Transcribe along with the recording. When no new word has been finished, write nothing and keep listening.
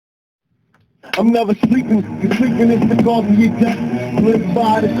I'm never sleeping, cause sleeping is the cause of your death. Live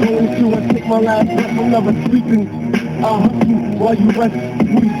by the code too, I take my last breath. I'm never sleeping. I hustle while you rest.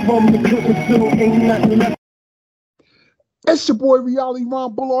 We from the cooking still ain't nothing left. It's your boy Reality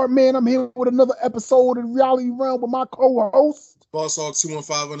Ron Bullard, man. I'm here with another episode of Reality Realm with my co-host. Boss Hog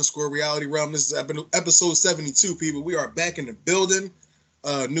 215 underscore Reality Realm. This is episode 72, people. We are back in the building.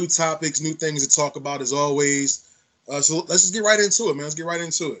 New topics, new things to talk about as always. So let's just get right into it, man. Let's get right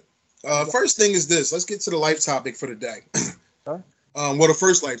into it. First thing is this. Let's get to the life topic for the day. Okay. The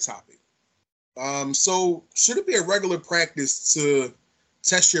first life topic. So should it be a regular practice to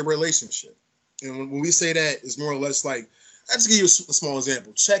test your relationship? And when we say that, it's more or less like, let's give you a small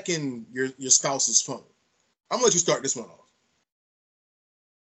example. Checking your spouse's phone. I'm going to let you start this one off.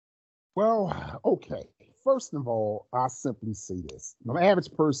 Well, okay. First of all, I simply say this. The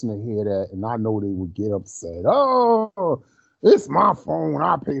average person to hear that, and I know they would get upset. Oh, it's my phone.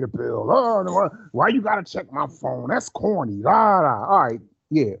 I pay the bill. Oh, why you got to check my phone? That's corny. All right,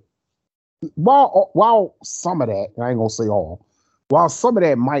 yeah. While some of that, and I ain't going to say all, while some of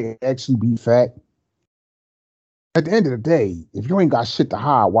that might actually be fact, at the end of the day, if you ain't got shit to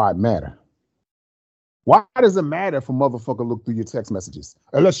hide, why it matter? Why does it matter if a motherfucker look through your text messages?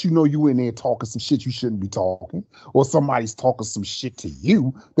 Unless you know you in there talking some shit you shouldn't be talking, or somebody's talking some shit to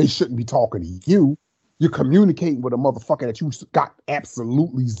you they shouldn't be talking to you. You're communicating with a motherfucker that you got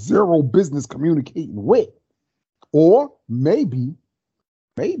absolutely zero business communicating with. Or maybe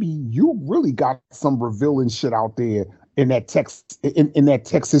you really got some revealing shit out there in that text in that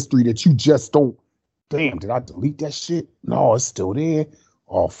text history that you just don't. Damn, did I delete that shit? No, it's still there.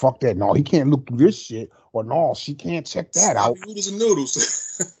 Oh, fuck that. No, he can't look through this shit. Or no, she can't check that out. Noodles and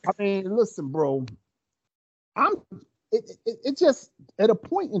noodles. I mean, listen, bro. It just at a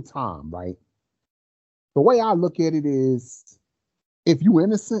point in time, right? The way I look at it is, if you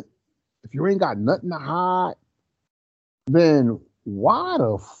innocent, if you ain't got nothing to hide, then why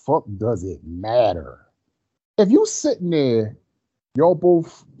the fuck does it matter? If you sitting there, y'all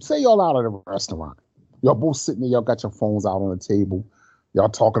both, say y'all out of the restaurant, y'all both sitting there, y'all got your phones out on the table, y'all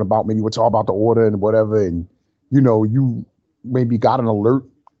talking about maybe what y'all about to order and whatever, and you maybe got an alert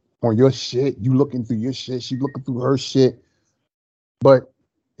on your shit, you looking through your shit, she looking through her shit. But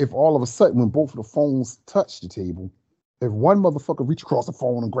if all of a sudden when both of the phones touch the table, if one motherfucker reach across the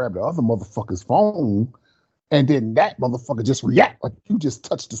phone and grab the other motherfucker's phone, and then that motherfucker just react like you just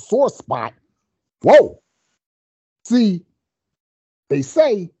touched the sore spot, whoa. See, they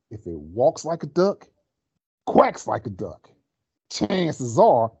say if it walks like a duck, quacks like a duck, chances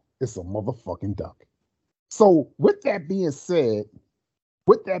are it's a motherfucking duck. So with that being said,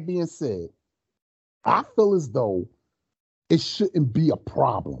 I feel as though it shouldn't be a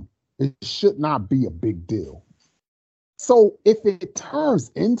problem. It should not be a big deal. So if it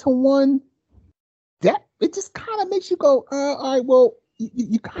turns into one, that it just kind of makes you go, all right, well,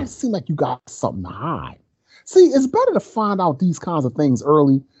 you kind of seem like you got something to hide. See, it's better to find out these kinds of things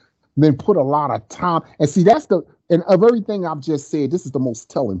early than put a lot of time. And see, and of everything I've just said, this is the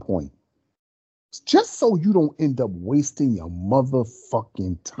most telling point. Just so you don't end up wasting your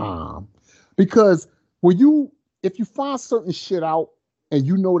motherfucking time. Because if you find certain shit out and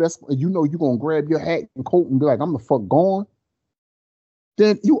you know you're gonna grab your hat and coat and be like, I'm the fuck gone,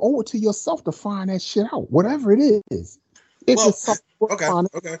 then you owe it to yourself to find that shit out, whatever it is. If it's something okay. All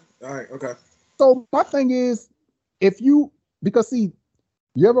right, okay. So my thing is, because see,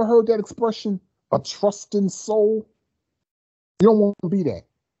 you ever heard that expression, a trusting soul? You don't want to be that.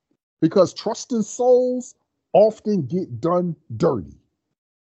 Because trusting souls often get done dirty.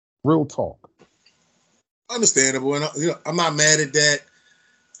 Real talk. Understandable. And I'm not mad at that.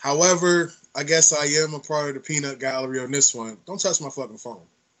 However, I guess I am a part of the peanut gallery on this one. Don't touch my fucking phone.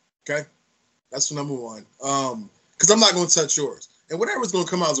 Okay? That's number one. Because I'm not going to touch yours. And whatever's going to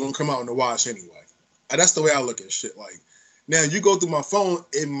come out is going to come out in the wash anyway. That's the way I look at shit. Like, now you go through my phone,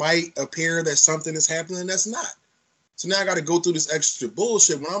 it might appear that something is happening that's not. So now I got to go through this extra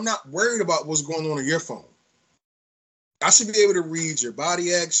bullshit when I'm not worried about what's going on your phone. I should be able to read your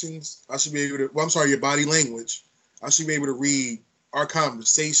body actions. I should be able to, your body language. I should be able to read our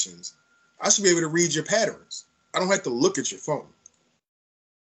conversations. I should be able to read your patterns. I don't have to look at your phone.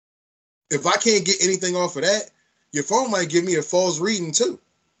 If I can't get anything off of that, your phone might give me a false reading too.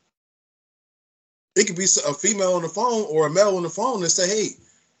 It could be a female on the phone or a male on the phone and say, hey,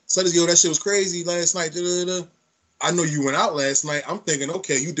 so yo, that shit was crazy last night. Da-da-da. I know you went out last night. I'm thinking,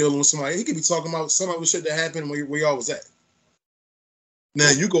 okay, you dealing with somebody. He could be talking about some other shit that happened where y'all was at. Now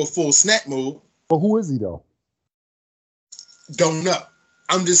you go full snap mode. But who is he though? Don't know.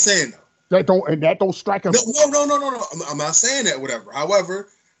 I'm just saying though. That don't strike him. No. I'm not saying that. Whatever. However,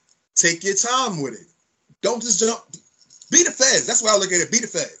 Take your time with it. Don't just jump. Be the feds. That's why I look at it. Be the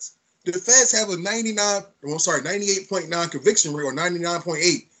feds. The feds have a 98.9 conviction rate or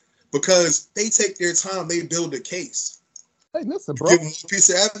 99.8 because they take their time. They build a case. Hey, listen, bro. Give them a piece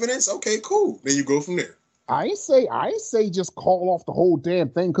of evidence. Okay, cool. Then you go from there. I ain't say just call off the whole damn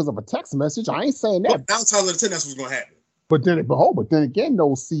thing because of a text message. I ain't saying that. Well, 9 times out of 10, that's what's gonna happen. But then again,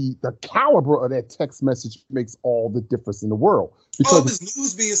 though, see, the caliber of that text message makes all the difference in the world. Because all this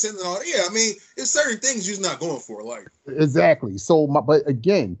news being sent and all that. Yeah, I mean, there's certain things you're not going for, like exactly. So, but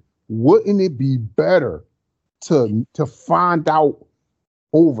again, wouldn't it be better to find out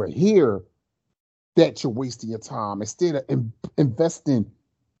over here that you're wasting your time instead of investing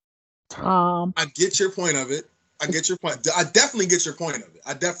time? I get your point of it. I get your point. I definitely get your point of it.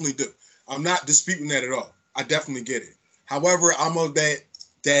 I definitely do. I'm not disputing that at all. I definitely get it. However, I'm of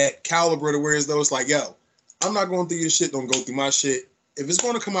that caliber to where it's those like, yo, I'm not going through your shit. Don't go through my shit. If it's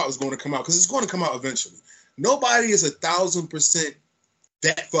going to come out, it's going to come out because it's going to come out eventually. Nobody is 1,000%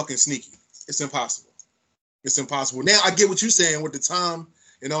 that fucking sneaky. It's impossible. It's impossible. Now I get what you're saying with the time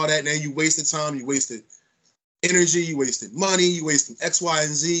and all that. Now you wasted time, you wasted energy, you wasted money, you wasted X, Y,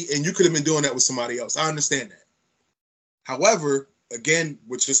 and Z, and you could have been doing that with somebody else. I understand that. However, again,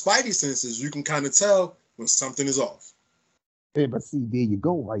 with your spidey senses, you can kind of tell when something is off. Yeah, but see, there you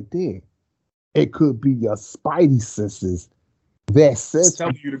go, right there. It could be your spidey senses that says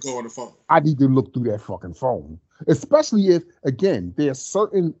telling you to go on the phone. I need to look through that fucking phone. Especially if, again, there's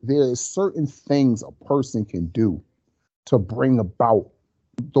certain things a person can do to bring about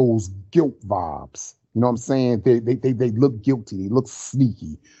those guilt vibes. You know what I'm saying? They look guilty. They look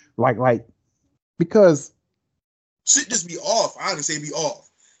sneaky. Like because shit just be off. I honestly be off.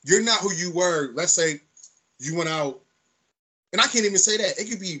 You're not who you were. Let's say you went out, and I can't even say that. It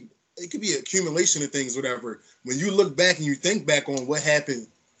could be an accumulation of things, whatever. When you look back and you think back on what happened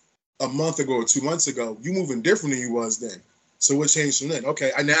a month ago or 2 months ago, you moving different than you was then. So what changed from then?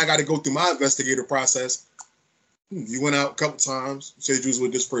 Okay, now I got to go through my investigative process. You went out a couple times, said you was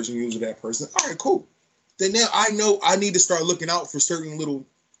with this person, you was with that person. All right, cool. Then now I know I need to start looking out for certain little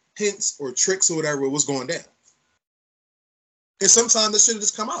hints or tricks or whatever was going down. And sometimes this should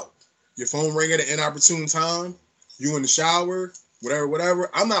just come out. Your phone ring at an inopportune time. You in the shower,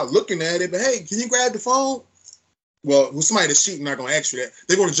 whatever. I'm not looking at it, but hey, can you grab the phone? Well, with somebody that's cheating, not going to ask you that.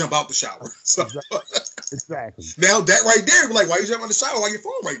 They're going to jump out the shower. So, exactly. Now that right there, like, why you jump out the shower while your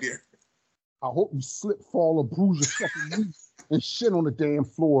phone right there? I hope you slip, fall, or bruise your fucking knee and shit on the damn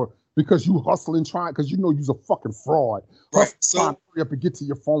floor because you hustling, trying, because you know you's a fucking fraud. Right. So trying to hurry up and get to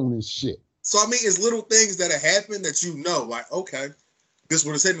your phone and shit. So I mean, it's little things that have happened that you know, like, okay, this is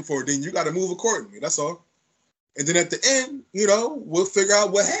what it's heading for. Then you got to move accordingly. That's all. And then at the end, you know, we'll figure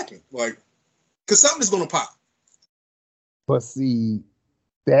out what happened. Like, because something is going to pop. But see,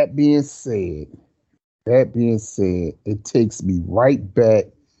 that being said, it takes me right back.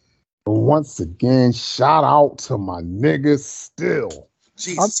 Once again, shout out to my nigga Still.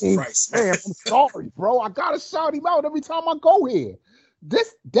 Jesus Christ. Man, I'm sorry, bro. I gotta shout him out every time I go here.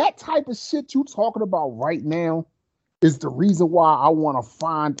 That type of shit you talking about right now is the reason why I want to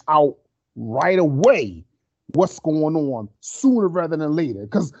find out right away what's going on sooner rather than later.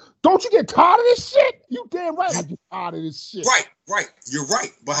 Because don't you get tired of this shit? You damn right I get tired of this shit. Right. You're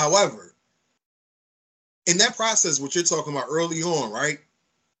right. But however, in that process, what you're talking about early on, right?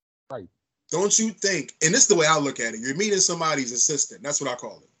 Right. Don't you think, and this is the way I look at it, you're meeting somebody's assistant. That's what I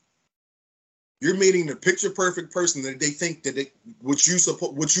call it. You're meeting the picture perfect person that they think that what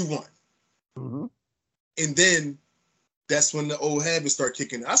you want. Mm-hmm. And then that's when the old habits start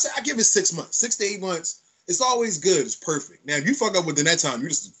kicking in. I give it 6 months, 6 to 8 months. It's always good. It's perfect. Now, if you fuck up within that time, you're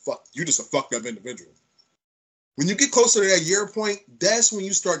just a fucked up individual. When you get closer to that year point, that's when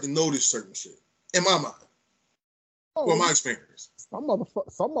you start to notice certain shit. In my mind. Or my experience. Some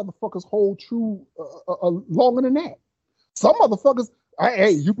motherfuckers hold true longer than that. Some motherfuckers,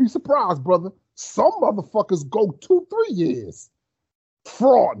 hey, you'd be surprised, brother. Some motherfuckers go 2-3 years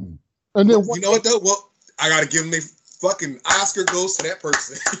frauding. And then you know what though? Well, I gotta give them their fucking Oscar goes to that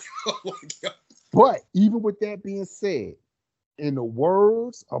person. But even with that being said, in the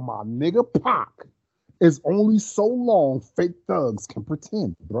words of my nigga Pac, it's only so long fake thugs can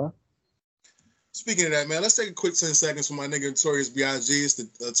pretend, bruh. Speaking of that, man, let's take a quick 10 seconds for my nigga Notorious B.I.G. It's the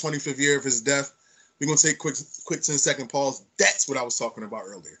 25th year of his death. We're going to take a quick 10-second pause. That's what I was talking about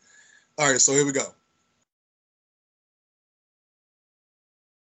earlier. All right, so here we go.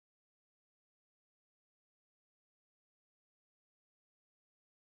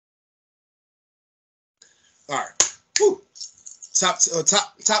 All right. Woo. Top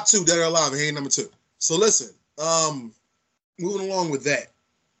two that are alive. Hey, number 2. So listen, moving along with that.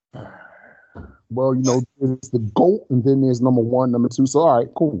 Well, you know, there's the GOAT, and then there's number one, number two. So, all right,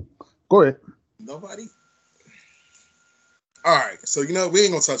 cool. Go ahead. Nobody. All right, so you know we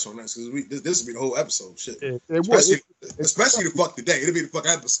ain't gonna touch on that because this will be the whole episode. Shit, especially the fuck today. It'll be the fuck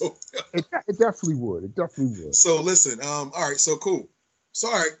episode. it definitely would. It definitely would. So listen, all right, so cool. So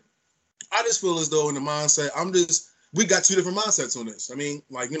all right, I just feel as though in the mindset, we got two different mindsets on this. I mean,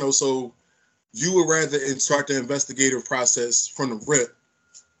 like, you know, so you would rather start the investigative process from the rip.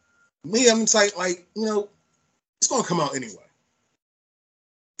 Me, I'm tight, like, you know, it's gonna come out anyway.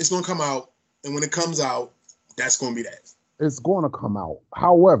 It's gonna come out, and when it comes out, that's gonna be that. It's going to come out.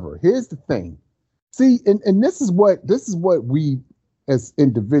 However, here's the thing. See, and this is what we as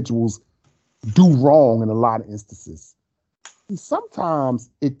individuals do wrong in a lot of instances. And sometimes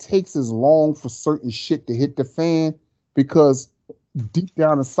it takes as long for certain shit to hit the fan because deep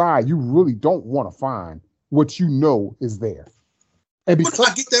down inside you really don't want to find what you know is there. And because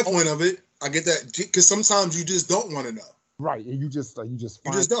I get that point of it. I get that because sometimes you just don't want to know. Right, and you just don't.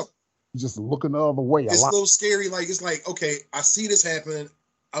 You're just looking the other way. It's a little scary. Like, it's like, okay, I see this happen.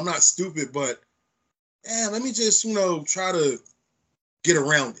 I'm not stupid, but let me just, you know, try to get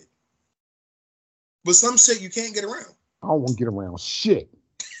around it. But some shit you can't get around. I don't want to get around shit.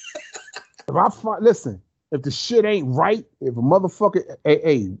 If the shit ain't right, if a motherfucker,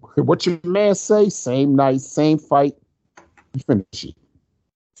 hey, what your man say? Same night, same fight. You finish it.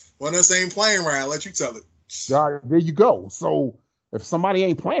 Well, that same playing right. I'll let you tell it. All right, there you go. So if somebody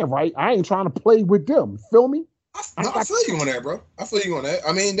ain't playing right, I ain't trying to play with them. Feel me? I feel you on that, bro. I feel you on that.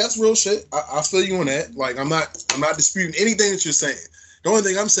 I mean, that's real shit. I feel you on that. Like, I'm not disputing anything that you're saying. The only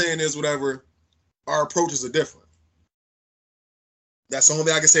thing I'm saying is whatever, our approaches are different. That's the only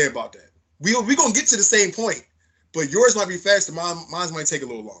thing I can say about that. We gonna get to the same point, but yours might be faster. Mine might take a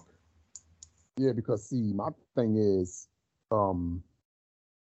little longer. Yeah, because see, my thing is,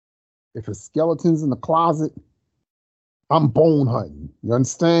 if a skeleton's in the closet, I'm bone hunting. You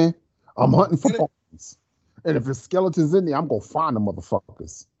understand? I'm hunting for bones. And if the skeleton's in there, I'm going to find the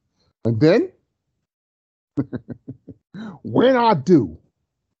motherfuckers. And then, when I do,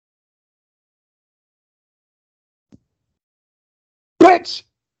 bitch,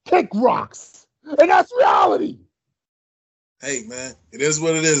 kick rocks. And that's reality. Hey, man, it is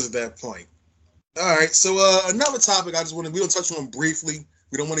what it is at that point. All right, so another topic we're going to touch on briefly.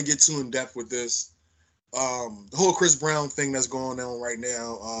 We don't want to get too in depth with this. The whole Chris Brown thing that's going on right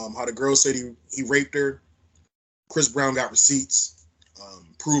now. How the girl said he raped her. Chris Brown got receipts,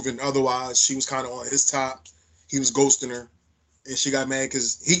 proven otherwise. She was kind of on his top. He was ghosting her, and she got mad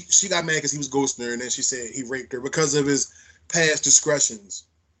because he was ghosting her, and then she said he raped her because of his past discretions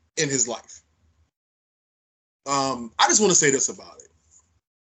in his life. I just want to say this about it.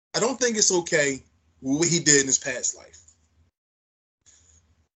 I don't think it's okay what he did in his past life.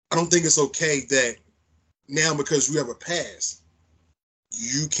 I don't think it's okay that now because you have a past,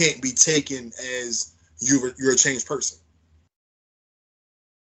 you can't be taken as you're a changed person.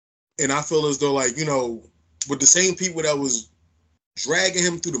 And I feel as though, like, you know, with the same people that was dragging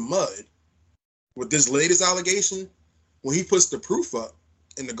him through the mud with this latest allegation, when he puts the proof up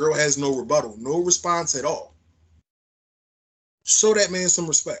and the girl has no rebuttal, no response at all, show that man some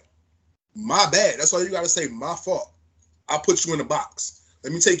respect. My bad. That's all you got to say. My fault. I put you in a box.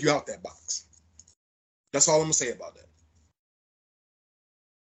 Let me take you out that box. That's all I'm going to say about that.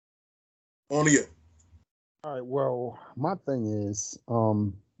 On to you. All right. Well, my thing is,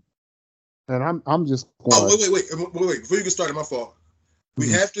 and I'm just going. Oh, wait. Before you get started, my fault.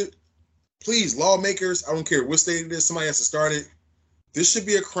 We have to, please, lawmakers, I don't care what state it is, somebody has to start it. This should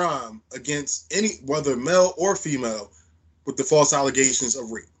be a crime against any, whether male or female, with the false allegations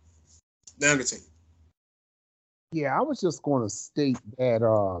of rape. Now continue. Yeah, I was just going to state that,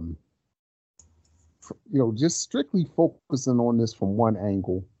 you know, just strictly focusing on this from one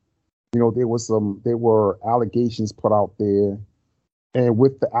angle. You know, there were allegations put out there, and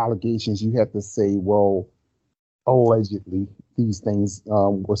with the allegations, you had to say, well, allegedly, these things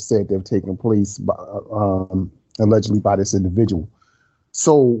were said to have taken place by, allegedly by this individual.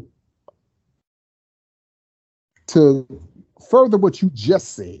 So, to further what you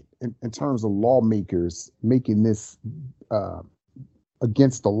just said in terms of lawmakers making this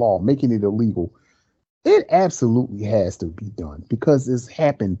against the law, making it illegal, it absolutely has to be done because it's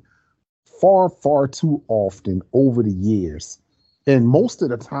happened far, far too often over the years. And most of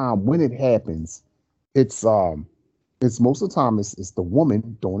the time when it happens, it's most of the time it's the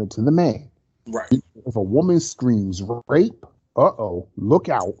woman doing it to the man. Right. If a woman screams rape, look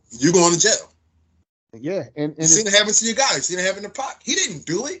out. You're going to jail. Yeah, and you seen it happen to your guy. You seen it happen to Pac. He didn't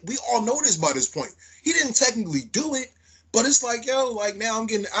do it. We all know this by this point. He didn't technically do it, But it's like, yo, like now I'm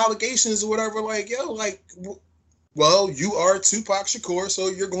getting allegations or whatever. Like, yo, like, well, you are Tupac Shakur, so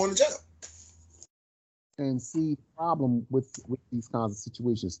you're going to jail. And see, the problem with these kinds of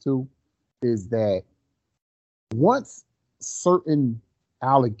situations too is that once certain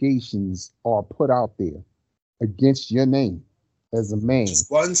allegations are put out there against your name as a man, just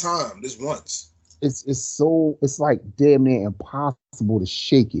one time, just once, it's like damn near impossible to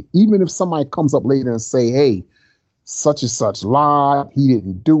shake it. Even if somebody comes up later and say, "Hey, such and such lied, he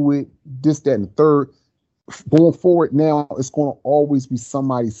didn't do it, this, that, and the third." Going forward now, it's going to always be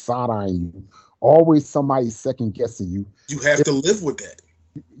somebody side-eyeing you, always somebody second-guessing you. You have to live with that.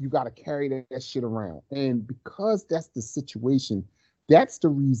 You got to carry that shit around. And because that's the situation, that's the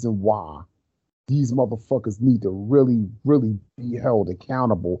reason why these motherfuckers need to really, really be held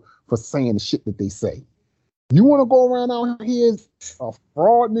accountable for saying the shit that they say. You want to go around out here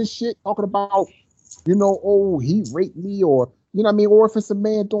fraud and shit, talking about, oh, he raped me, or you know what I mean? Or if it's a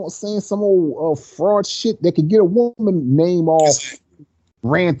man saying some old fraud shit that could get a woman name off,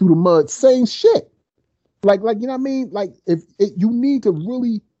 ran through the mud, same shit. Like you know what I mean? Like if you need to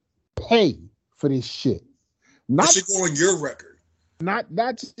really pay for this shit. Not should go on your record. Not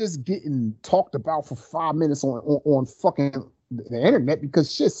just getting talked about for 5 minutes on fucking the internet, because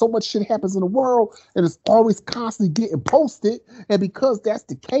shit, so much shit happens in the world and it's always constantly getting posted. And because that's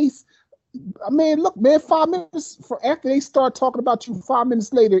the case, I mean, look, man, 5 minutes after they start talking about you, 5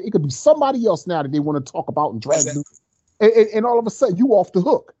 minutes later, it could be somebody else now that they want to talk about and drag you. And all of a sudden, you off the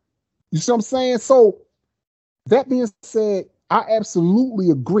hook. You see what I'm saying? So that being said, I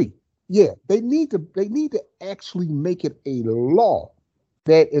absolutely agree. Yeah, they need to actually make it a law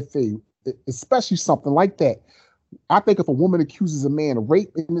that especially something like that. I think if a woman accuses a man of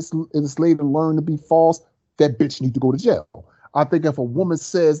rape and it's later learned to be false, that bitch need to go to jail. I think if a woman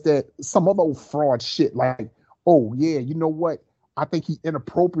says that some other old fraud shit, like, oh yeah, you know what? I think he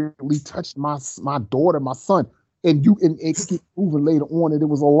inappropriately touched my daughter, my son, and it get proven later on that it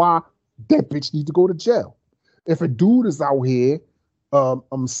was a lie, that bitch need to go to jail. If a dude is out here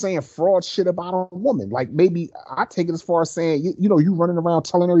saying fraud shit about a woman, like maybe I take it as far as saying, you running around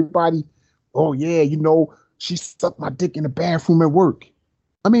telling everybody, oh yeah, she sucked my dick in the bathroom at work.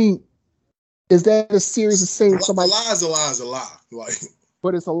 I mean, is that as serious as saying somebody? A lie is a lie is a lie. Like,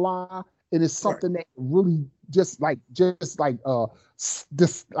 but it's a lie, and it's something that really just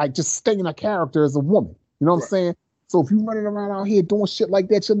staying a character as a woman. You know what I'm saying? So if you running around out here doing shit like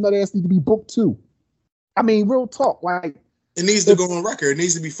that, your nut ass need to be booked too. I mean, real talk. Like, it needs to go on record. It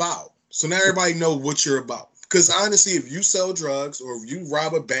needs to be filed, so now everybody know what you're about. Because honestly, if you sell drugs or if you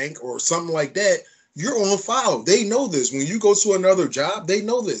rob a bank or something like that, you're on file. They know this. When you go to another job, they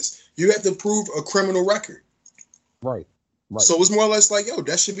know this. You have to prove a criminal record. Right. So it's more or less like, yo,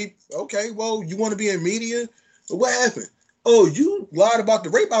 that should be okay. Well, you want to be in media? What happened? Oh, you lied about the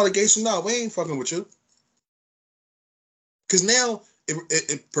rape allegation. No, we ain't fucking with you. Because now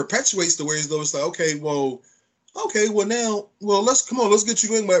it perpetuates the way as though it's like, let's get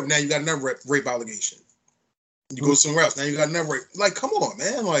you in. Whatever. Now you got another rape allegation. You go somewhere else. Now you got another rape. Like, come on,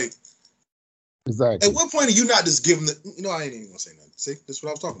 man. Like, exactly. At what point are you not just giving the? I ain't even gonna say nothing. See, this is what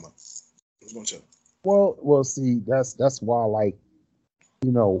I was talking about. I was gonna chill. Well, see, that's why, like,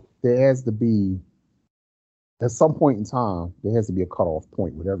 there has to be, at some point in time, there has to be a cutoff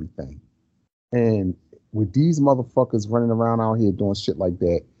point with everything. And with these motherfuckers running around out here doing shit like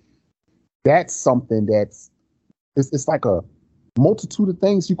that, that's something it's like a multitude of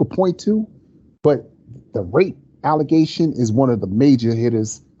things you could point to, but the rape allegation is one of the major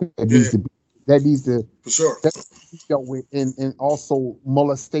hitters that needs to for sure dealt with, and also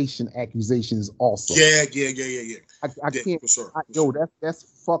molestation accusations also. Yeah. I can't. For sure. That's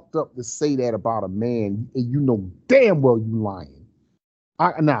fucked up to say that about a man, and you know damn well you lying.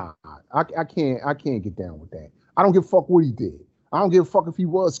 I can't get down with that. I don't give a fuck what he did. I don't give a fuck if he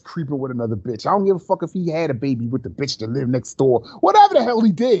was creeping with another bitch. I don't give a fuck if he had a baby with the bitch that lived next door. Whatever the hell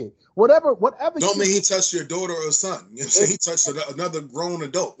he did. Whatever. Don't mean he touched your daughter or son. You know what I'm saying? He touched another grown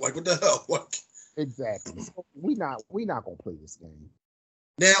adult. Like, what the hell? Like, exactly. So we not gonna play this game.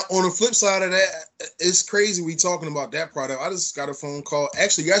 Now, on the flip side of that, it's crazy we talking about that product. I just got a phone call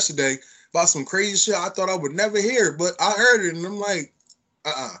actually yesterday about some crazy shit I thought I would never hear, but I heard it and I'm like,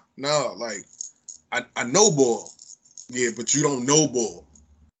 no, like I know bull. Yeah, but you don't know bull.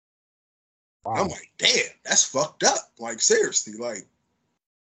 Wow. I'm like, damn, that's fucked up. Like, seriously, like,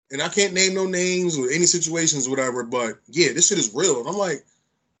 and I can't name no names or any situations, or whatever, but yeah, this shit is real. And I'm like,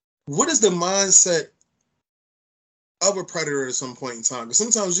 what is the mindset of a predator at some point in time? Because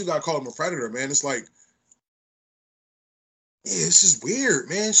sometimes you gotta call him a predator, man. It's like, yeah, it's just weird,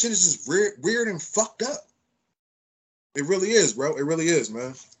 man. Shit is just weird and fucked up. It really is, bro. It really is,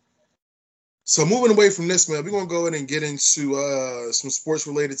 man. So moving away from this, man, we're gonna go ahead and get into some sports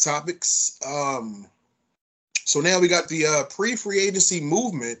related topics. So now we got the pre-free agency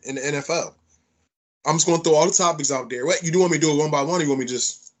movement in the NFL. I'm just gonna throw all the topics out there. What you do want me to do it one by one, or you want me to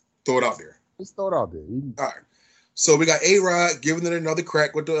just throw it out there? Just throw it out there. All right. So we got A-Rod giving it another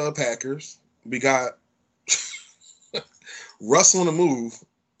crack with the Packers. We got Russ on the move.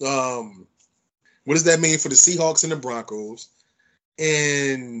 What does that mean for the Seahawks and the Broncos?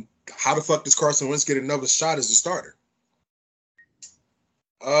 And how the fuck does Carson Wentz get another shot as a starter?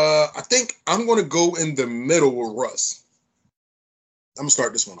 I think I'm going to go in the middle with Russ. I'm going to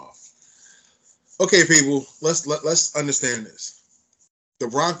start this one off. Okay, people, let's understand this. The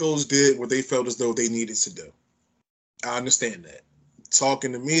Broncos did what they felt as though they needed to do. I understand that.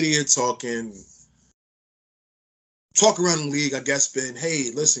 Talking to media, talk around the league, I guess, been,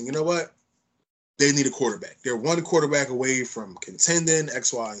 hey, listen, you know what? They need a quarterback. They're one quarterback away from contending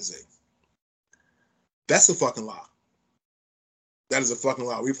X, Y, and Z. That's a fucking lie. That is a fucking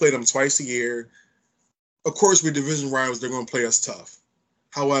lie. We play them twice a year. Of course, we're division rivals. They're going to play us tough.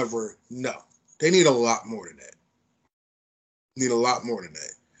 However, no. They need a lot more than that. Need a lot more than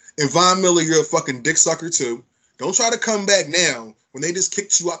that. And Von Miller, you're a fucking dick sucker too. Don't try to come back now when they just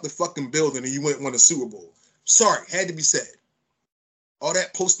kicked you out the fucking building and you went and won a Super Bowl. Sorry, had to be said. All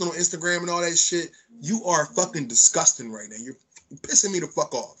that posting on Instagram and all that shit, you are fucking disgusting right now. You're pissing me the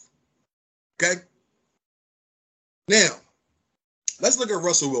fuck off. Okay? Now, let's look at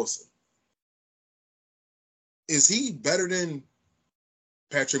Russell Wilson. Is he better than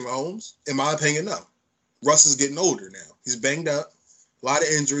Patrick Mahomes? In my opinion, no. Russ is getting older now. He's banged up. A lot of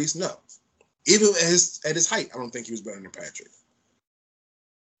injuries, no. Even at his height, I don't think he was better than Patrick.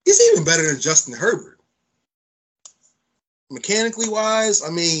 He's even better than Justin Herbert. Mechanically wise,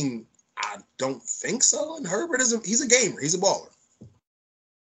 I mean, I don't think so. And Herbert he's a gamer. He's a baller.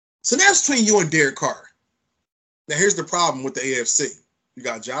 So now it's between you and Derek Carr. Now here's the problem with the AFC. You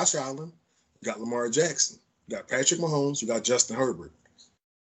got Josh Allen, you got Lamar Jackson, you got Patrick Mahomes, you got Justin Herbert.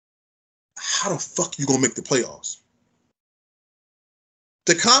 How the fuck you gonna make the playoffs?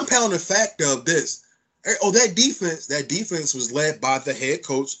 The compounding factor of this, that defense was led by the head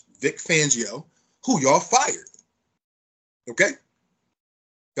coach, Vic Fangio, who y'all fired. Okay?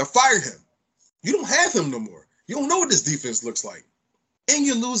 Y'all fired him. You don't have him no more. You don't know what this defense looks like. And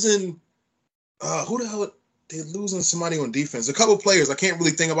you're losing, who the hell? They're losing somebody on defense. A couple players. I can't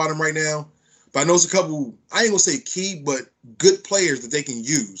really think about them right now. But I know it's a couple, I ain't going to say key, but good players that they can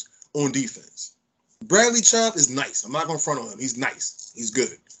use on defense. Bradley Chubb is nice. I'm not going to front on him. He's nice. He's good.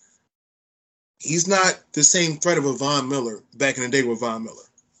 He's not the same threat of a Von Miller back in the day with Von Miller.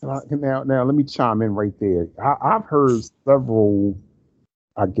 Now, let me chime in right there. I've heard several,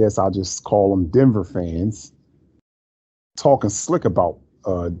 I guess I'll just call them Denver fans, talking slick about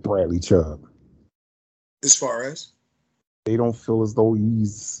Bradley Chubb. As far as? They don't feel as though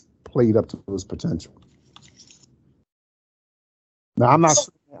he's played up to his potential. Now, I'm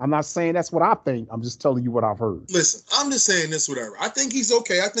not saying that's what I think. I'm just telling you what I've heard. Listen, I'm just saying this, whatever. I think he's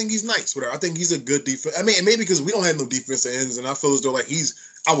okay. I think he's nice, whatever. I think he's a good defense. I mean, maybe because we don't have no defensive ends, and I feel as though like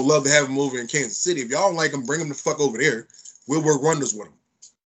I would love to have him over in Kansas City. If y'all don't like him, bring him the fuck over there. We'll work wonders with him.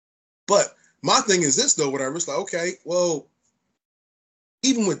 But my thing is this, though, whatever. It's like, okay, well,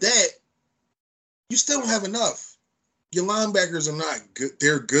 even with that, you still don't have enough. Your linebackers are not good.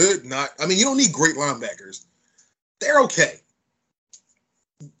 They're good. You don't need great linebackers. They're okay.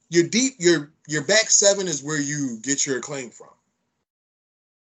 Your back seven is where you get your acclaim from.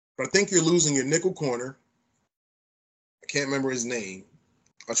 But I think you're losing your nickel corner. I can't remember his name.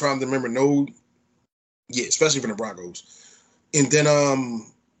 I'm trying to remember especially from the Broncos. And then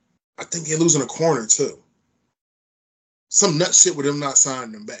I think you're losing a corner too. Some nut shit with them not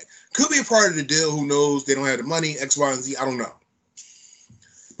signing them back. Could be a part of the deal. Who knows? They don't have the money, X, Y, and Z. I don't know.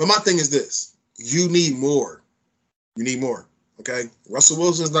 But my thing is this. You need more. You need more. Okay? Russell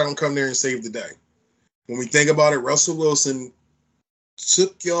Wilson's not going to come there and save the day. When we think about it, Russell Wilson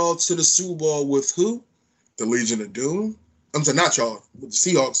took y'all to the Super Bowl with who? The Legion of Doom. I'm sorry, not y'all. With the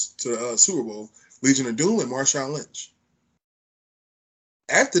Seahawks to the Super Bowl. Legion of Doom and Marshawn Lynch.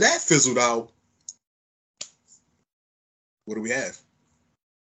 After that fizzled out, what do we have?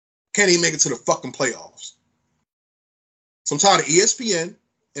 Can't even make it to the fucking playoffs. So I'm tired of ESPN,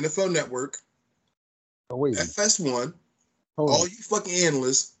 NFL Network, FS1, all you fucking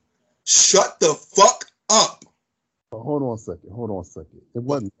analysts, shut the fuck up. Hold on a second. It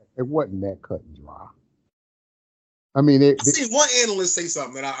wasn't that cut and dry. I mean, I seen one analyst say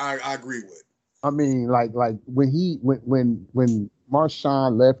something that I agree with. I mean, like when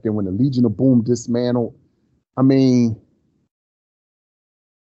Marshawn left and when the Legion of Boom dismantled, I mean,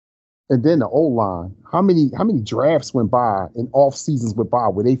 and then the O line. How many drafts went by and off seasons went by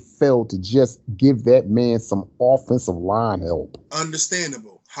where they failed to just give that man some offensive line help?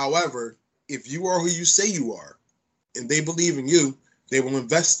 Understandable. However, if you are who you say you are, and they believe in you, they will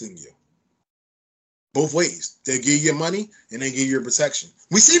invest in you. Both ways. They give you money and they give you your protection.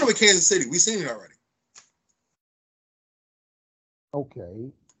 We seen it with Kansas City. We seen it already.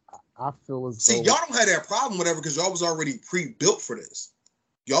 Okay, I feel as See, though y'all don't have that problem, whatever, because y'all was already pre-built for this.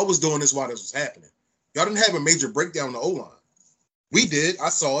 Y'all was doing this while this was happening. Y'all didn't have a major breakdown in the O-line. We did. I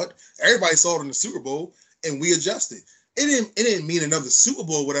saw it. Everybody saw it in the Super Bowl, and we adjusted. It didn't mean another Super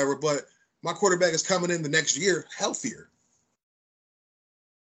Bowl or whatever, but my quarterback is coming in the next year healthier.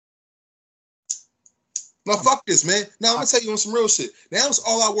 Now, fuck this, man. Now, I'm going to tell you on some real shit. Now, it's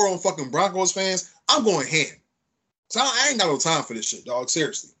all I were on fucking Broncos fans. I'm going ham. So I ain't got no time for this shit, dog.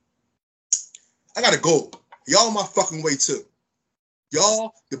 Seriously. I got to go. Y'all my fucking way, too.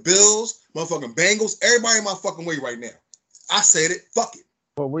 Y'all, the Bills, motherfucking Bengals, everybody in my fucking way right now. I said it. Fuck it.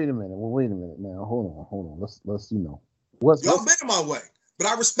 But wait a minute. Now, hold on. Let's Y'all been in my way. But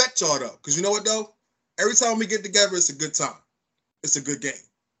I respect y'all, though. Because you know what, though? Every time we get together, it's a good time. It's a good game.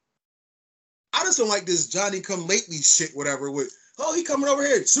 I just don't like this Johnny come lately shit, whatever, with, oh, he coming over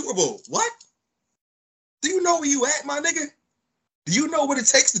here, Super Bowl. What? Do you know where you at, my nigga? Do you know what it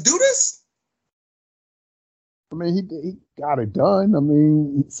takes to do this? I mean, he got it done. I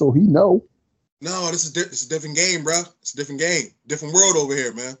mean, so he know. No, it's a different game, bro. It's a different game. Different world over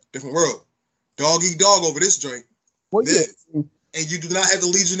here, man. Different world. Dog eat dog over this joint. Well, yeah. And you do not have the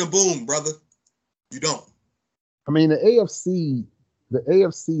Legion of Boom, brother. You don't. I mean, the AFC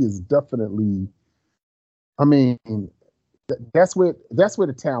is definitely. I mean, that's where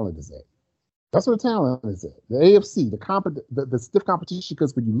the talent is at. That's where the talent is at. The AFC, the stiff competition.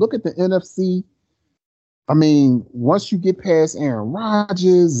 Because when you look at the NFC, I mean, once you get past Aaron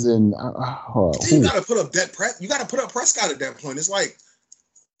Rodgers and you got to put up you got to put up Prescott at that point. It's like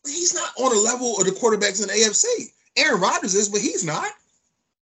he's not on the level of the quarterbacks in the AFC. Aaron Rodgers is, but he's not.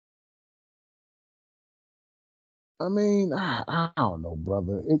 I mean, I don't know,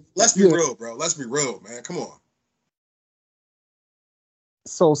 brother. Let's be real, bro. Let's be real, man. Come on.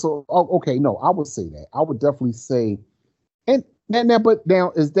 Okay, no, I would say that. I would definitely say, but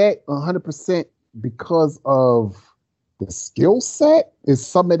now is that 100% because of the skill set? Is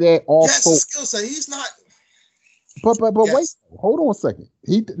some of that also? Yes, skill set. He's not. But yes. Wait, hold on a second.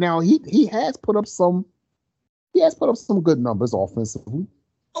 He has put up some. He has put up some good numbers offensively.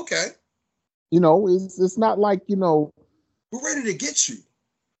 Okay. You know, it's not like, you know, we're ready to get you.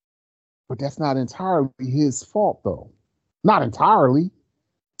 But that's not entirely his fault, though. Not entirely.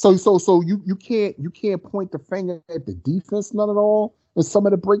 So you can't point the finger at the defense none at all in some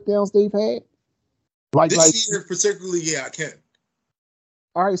of the breakdowns they've had. This year particularly, yeah, I can.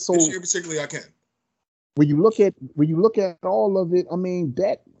 All right, so this year particularly, I can. When you look at all of it, I mean,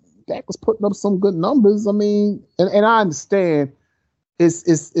 Dak was putting up some good numbers. I mean, and I understand.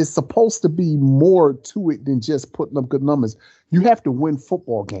 It's supposed to be more to it than just putting up good numbers. You have to win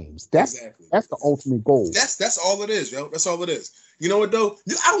football games. That's the ultimate goal. That's all it is, yo. That's all it is. You know what, though?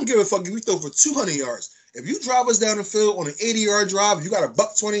 I don't give a fuck if we throw for 200 yards. If you drive us down the field on an 80-yard drive, you got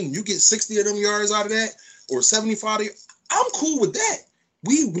 $120 and you get 60 of them yards out of that, or 75, I'm cool with that.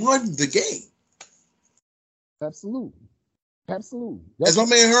 We won the game. Absolutely. As my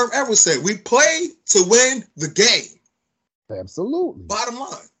man Herm Edwards said, we play to win the game. Absolutely. Bottom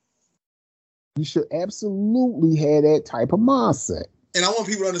line. You should absolutely have that type of mindset. And I want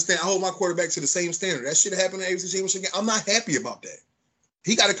people to understand, I hold my quarterback to the same standard. That shit happened in the AFC Championship game. I'm not happy about that.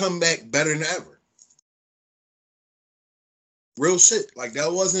 He got to come back better than ever. Real shit. Like, that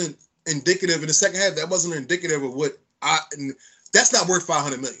wasn't indicative in the second half. That wasn't indicative of that's not worth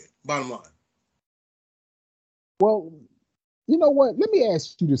 $500 million. Bottom line. Well, you know what? Let me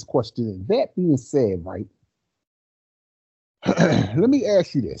ask you this question. That being said, right? Let me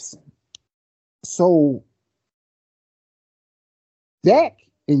ask you this. So, Dak,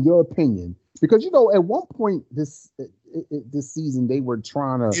 in your opinion, because, you know, at one point this season they were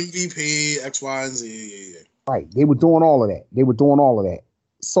trying to MVP, X, Y, and Z. Yeah. Right. They were doing all of that.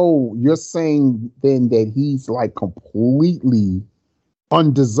 So you're saying then that he's like completely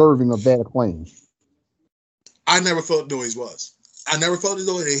undeserving of that acclaim? I never felt the way he was. I never felt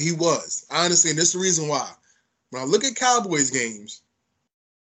the way that he was. Honestly, and this is the reason why. When I look at Cowboys games,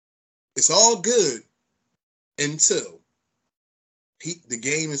 it's all good until the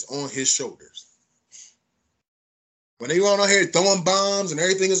game is on his shoulders. When they run out here throwing bombs and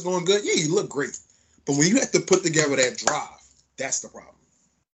everything is going good, yeah, you look great. But when you have to put together that drive, that's the problem.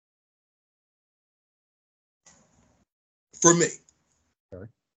 for me.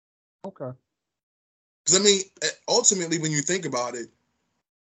 Okay. Because I mean, ultimately, when you think about it,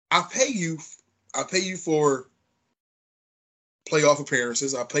 I pay you for playoff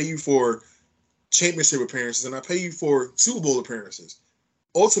appearances. I pay you for championship appearances, and I pay you for Super Bowl appearances.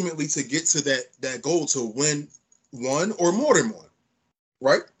 Ultimately, to get to that goal to win one or more than one,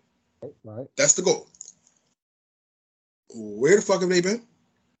 right? Right. That's the goal. Where the fuck have they been?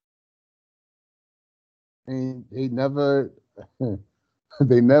 And they never,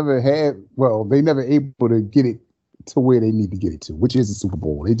 they never had. Well, they never able to get it to where they need to get it to, which is the Super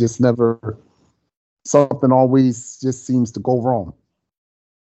Bowl. They just never. Something always just seems to go wrong.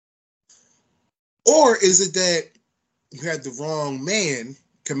 Or is it that you had the wrong man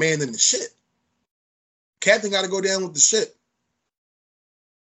commanding the shit? Captain got to go down with the ship.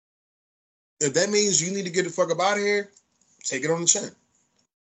 If that means you need to get the fuck up out of here, take it on the chin.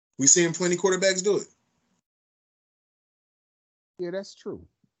 We seen plenty quarterbacks do it. Yeah, that's true.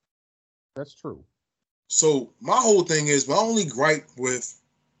 That's true. So my whole thing is, my only gripe with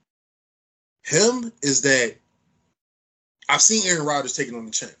him is that I've seen Aaron Rodgers take it on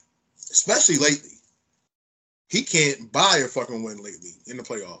the chin, especially lately. He can't buy a fucking win lately in the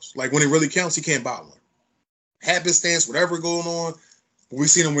playoffs. Like when it really counts, he can't buy one. Happenstance, whatever going on, we've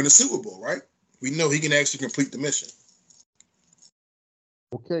seen him win the Super Bowl, right? We know he can actually complete the mission.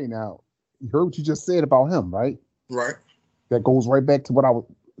 Okay, now you heard what you just said about him, right? Right. That goes right back to what I was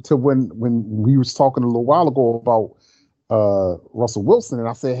to when we was talking a little while ago about Russell Wilson, and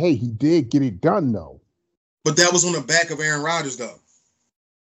I said, hey, he did get it done though. But that was on the back of Aaron Rodgers, though.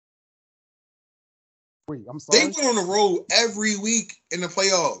 Wait, I'm sorry. They went on the road every week in the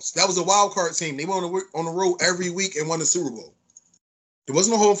playoffs. That was a wild card team. They went on the road every week and won the Super Bowl. There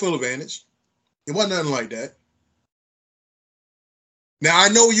wasn't a home field advantage. It wasn't nothing like that. Now, I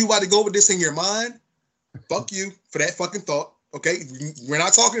know you about to go with this in your mind. Fuck you for that fucking thought. Okay? We're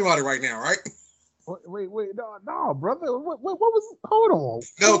not talking about it right now, right? Wait, no, brother. What was? Hold on.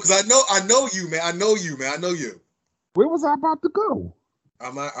 No, because I know you, man. I know you. Where was I about to go?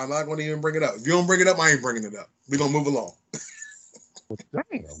 I'm not going to even bring it up. If you don't bring it up, I ain't bringing it up. We're going to move along. Well,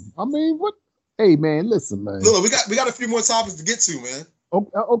 damn. I mean, what? Hey, man, listen, man. Look, we got a few more topics to get to, man.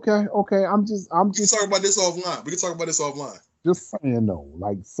 Okay. I'm just. We can talk about this offline. Just saying, though.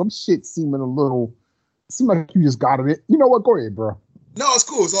 Like some shit seeming a little. Seem like you just got it. You know what? Go ahead, bro. No, it's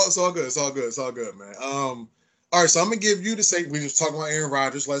cool. It's all good. It's all good, man. All right, so I'm gonna give you the say. We just talking about Aaron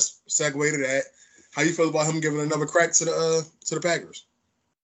Rodgers. Let's segue to that. How you feel about him giving another crack to the Packers?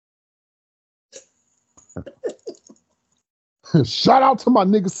 Shout out to my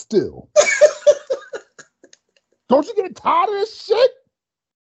nigga Still. Don't you get tired of this shit?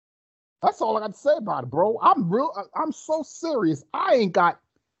 That's all I got to say about it, bro. I'm so serious. I'm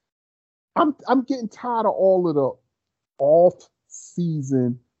getting tired of all of the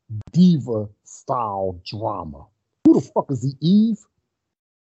off-season diva style drama. Who the fuck is he? Eve?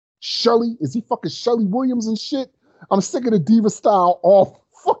 Shelly? Is he fucking Shelly Williams and shit? I'm sick of the diva style off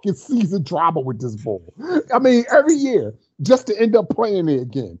fucking season drama with this bull. I mean, every year, just to end up playing it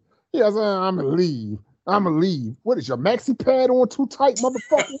again. Yes, I'm gonna leave. What is your maxi pad on too tight,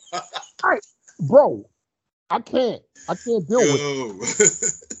 motherfucker? All right, bro. I can't deal with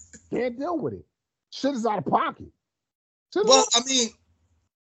it. Can't deal with it. Shit is out of pocket. Well, I mean,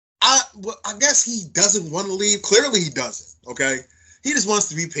 I guess he doesn't want to leave. Clearly, he doesn't. Okay, he just wants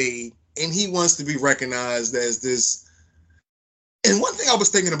to be paid, and he wants to be recognized as this. And one thing I was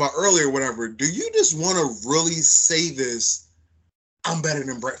thinking about earlier, whatever. Do you just want to really say this? I'm better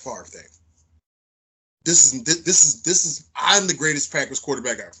than Brett Favre thing. This is. I'm the greatest Packers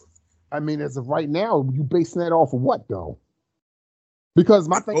quarterback ever. I mean, as of right now, you basing that off of what though? Because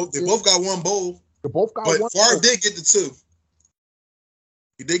my thing, they both got one bowl. They both got but one. Favre did get the two.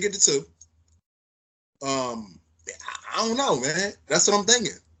 He did get the two. I don't know, man. That's what I'm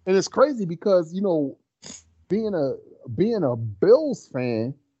thinking. And it's crazy because being a Bills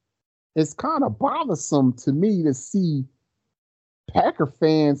fan, it's kind of bothersome to me to see Packer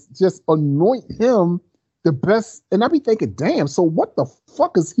fans just anoint him the best. And I be thinking, damn, so what the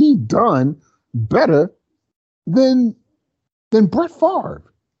fuck has he done better than Brett Favre?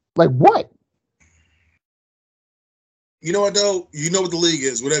 Like what? You know what though? You know what the league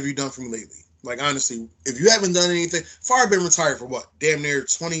is. What have you done for me lately? Like honestly, if you haven't done anything, Favre been retired for what? Damn near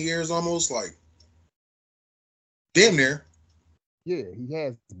 20 years almost. Like damn near. Yeah, he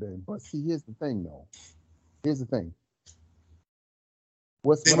has been. But see, here's the thing though. Here's the thing.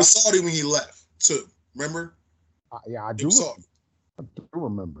 They were salty when he left too. Remember? Yeah, I do. I do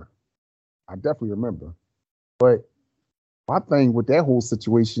remember. I definitely remember. But my thing with that whole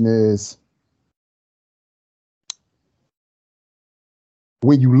situation is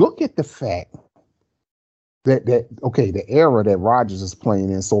when you look at the fact that okay, the era that Rodgers is playing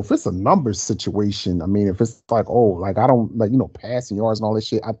in. So if it's a numbers situation, I mean, if it's like, oh, like I don't like passing yards and all this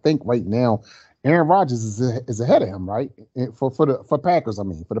shit, I think right now Aaron Rodgers is ahead of him, right? For Packers, I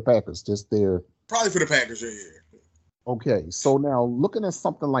mean, for the Packers, just there. Probably for the Packers, yeah. Okay, so now looking at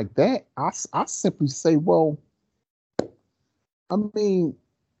something like that, I simply say, well, I mean,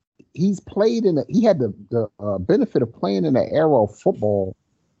 he had the benefit of playing in the era of football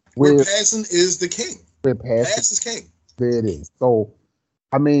where passing is the king. Pass is king. There it is. So,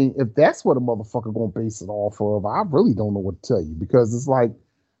 I mean, if that's what a motherfucker gonna base it off of, I really don't know what to tell you, because it's like,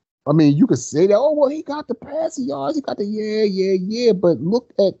 I mean, you could say that, oh well, he got the passing yards, he got the yeah, but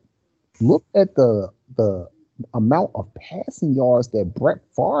look at the amount of passing yards that Brett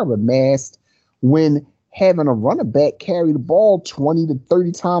Favre amassed when having a running back carry the ball 20 to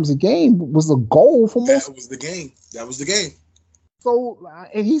 30 times a game was a goal for most. That was the game. That was the game. So,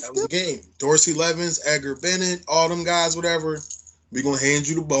 and he's that was the game. Dorsey Levens, Edgar Bennett, all them guys, whatever. We're gonna hand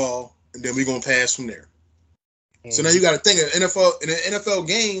you the ball, and then we're gonna pass from there. So now you got to think of NFL in an NFL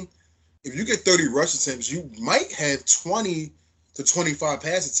game. If you get 30 rush attempts, you might have 20 to 25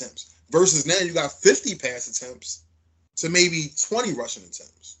 pass attempts. Versus now you got 50 pass attempts to maybe 20 rushing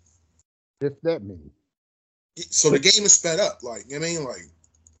attempts. If that many. So the game is sped up, like, you know what I mean?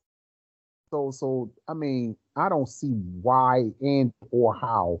 Like, so I mean, I don't see why and or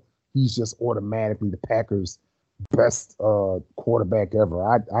how he's just automatically the Packers' best quarterback ever.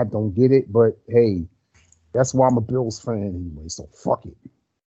 I don't get it, but hey, that's why I'm a Bills fan anyway, so fuck it.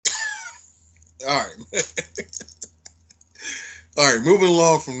 All right. All right, moving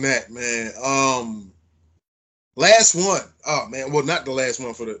along from that, man. Last one. Oh man, well, not the last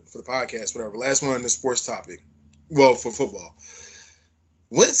one for the podcast, whatever. Last one on the sports topic. Well, for football.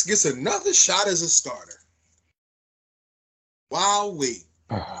 Wentz gets another shot as a starter. Wowee.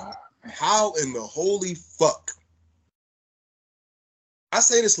 How in the holy fuck? I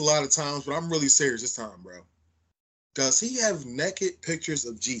say this a lot of times, but I'm really serious this time, bro. Does he have naked pictures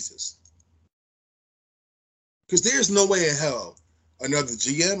of Jesus? Because there's no way in hell another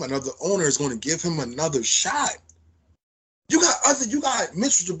GM, another owner is going to give him another shot. You got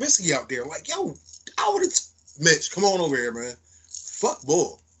Mitch Trubisky out there. Like, yo, I would have Mitch, come on over here, man. Fuck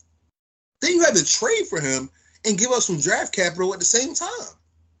bull. Then you had to trade for him and give us some draft capital at the same time.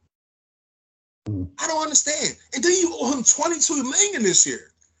 I don't understand. And then you owe him $22 million this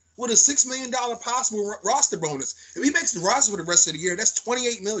year with a $6 million possible roster bonus. If he makes the roster for the rest of the year, that's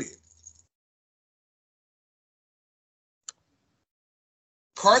 $28 million.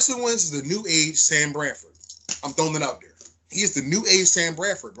 Carson Wentz is the new age Sam Bradford. I'm throwing it out there. He is the new age Sam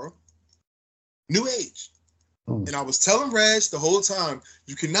Bradford, bro. New age. And I was telling Reg the whole time,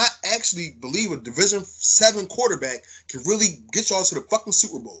 you cannot actually believe a Division 7 quarterback can really get y'all to the fucking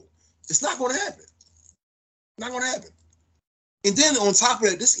Super Bowl. It's not going to happen. Not going to happen. And then on top of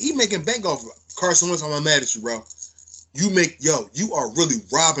that, he making bank off of Carson Wentz. I'm not mad at you, bro. You are really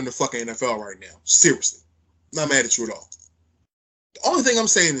robbing the fucking NFL right now. Seriously. Not mad at you at all. The only thing I'm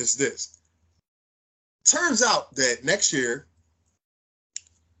saying is this. Turns out that next year,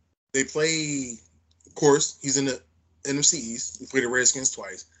 they play, of course, he's in the NFC East. They play the Redskins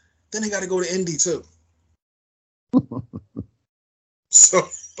twice. Then they got to go to Indy, too. So,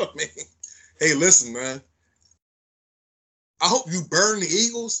 I mean, hey, listen, man. I hope you burn the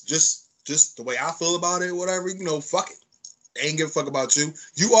Eagles just the way I feel about it, whatever. Fuck it. They ain't give a fuck about you.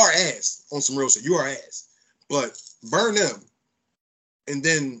 You are ass on some real shit. You are ass. But burn them. And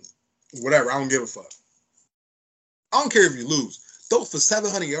then, whatever. I don't give a fuck. I don't care if you lose. Throw for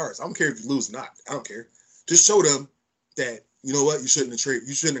 700 yards. I don't care if you lose or not. I don't care. Just show them that, you know what, you shouldn't have traded.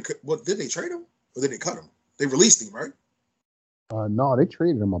 You shouldn't have. What, did they trade him? Or did they cut him? They released him, right? No, they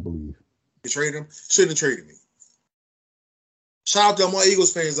traded him, I believe. They traded him? Shouldn't have traded me. Shout out to all my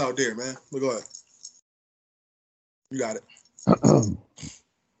Eagles fans out there, man. Look at that. You got it.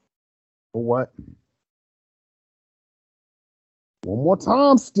 For what? One more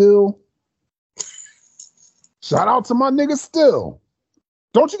time, still. Shout out to my niggas still.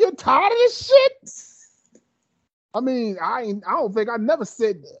 Don't you get tired of this shit? I mean, I don't think I never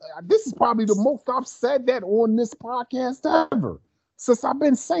said, this is probably the most I've said that on this podcast ever since I've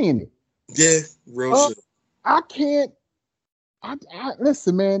been saying it. Yeah, real shit. I can't,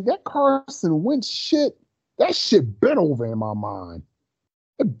 listen, man, that Carson Wentz shit, that shit been over in my mind.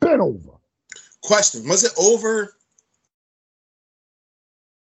 It been over. Question, was it over?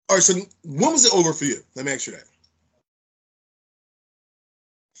 All right, so when was it over for you? Let me ask you that.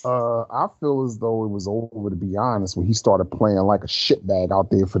 I feel as though it was over, to be honest, when he started playing like a shitbag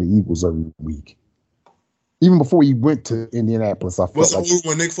out there for the Eagles every week. Even before he went to Indianapolis, I felt Was it like over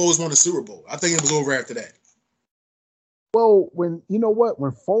when Nick Foles won the Super Bowl? I think it was over after that. well, when you know what,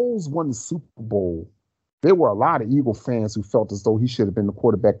 when Foles won the Super Bowl, there were a lot of Eagle fans who felt as though he should have been the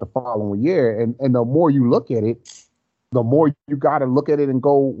quarterback the following year. And the more you look at it, the more you got to look at it and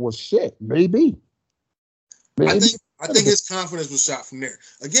go, well, shit, maybe. I think his confidence was shot from there.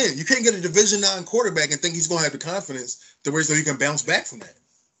 Again, you can't get a Division IX quarterback and think he's going to have the confidence to where so he can bounce back from that.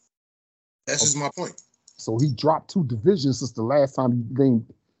 That's just my point. So he dropped 2 divisions since the last time he gained.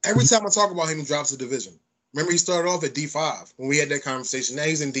 Every time I talk about him, he drops a division. Remember, he started off at D5 when we had that conversation. Now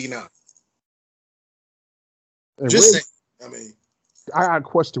he's in D9. Just saying. I mean, I got a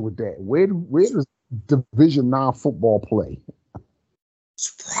question with that. Where does Division IX football play?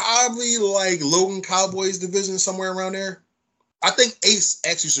 it's probably like Logan Cowboys division, somewhere around there. I think Ace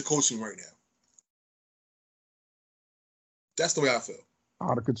actually should coach him right now. That's the way I feel.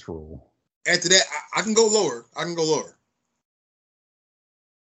 Out of control. After that, I can go lower. I can go lower.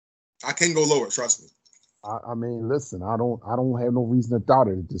 I can go lower. Trust me. I mean, listen. I don't have no reason to doubt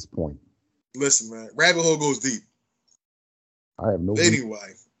it at this point. Listen, man. Rabbit hole goes deep. I have no.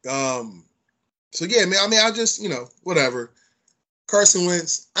 Anyway, so yeah, man. I mean, I just whatever. Carson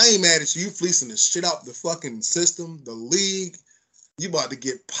Wentz, I ain't mad at you. You fleecing the shit out the fucking system, the league. You about to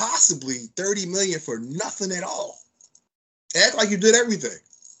get possibly $30 million for nothing at all. Act like you did everything.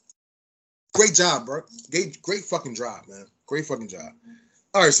 Great job, bro. Great fucking job, man. Great fucking job.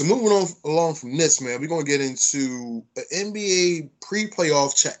 All right, so moving on along from this, man, we're going to get into an NBA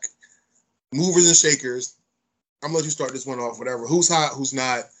pre-playoff check. Movers and shakers. I'm going to let you start this one off, whatever. Who's hot, who's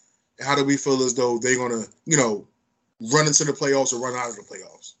not, and how do we feel as though they're going to, run into the playoffs or run out of the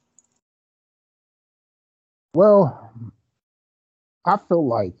playoffs? Well, I feel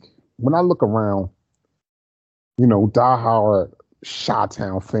like when I look around, diehard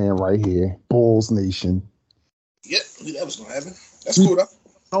Chi-Town fan right here, Bulls Nation. Yep, that was going to happen. That's cool, though.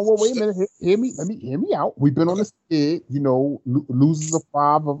 Oh, well, wait a minute. Hear me out. We've been on the skid, losers of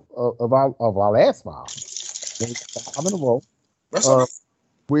 5 of our last 5. 5 in a row. That's all right.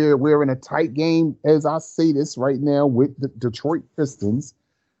 We're in a tight game, as I say this right now, with the Detroit Pistons.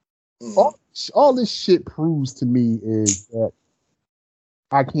 Mm-hmm. All this shit proves to me is that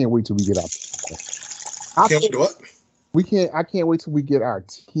I can't wait till we get out there. I can't wait till we get our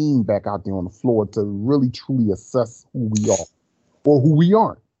team back out there on the floor to really truly assess who we are or who we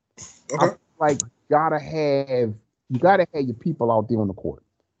aren't. Okay. You gotta have your people out there on the court,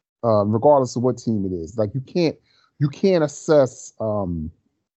 regardless of what team it is. Like you can't assess.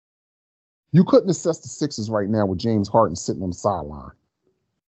 You couldn't assess the Sixers right now with James Harden sitting on the sideline.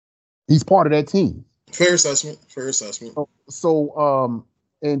 He's part of that team. Fair assessment. So,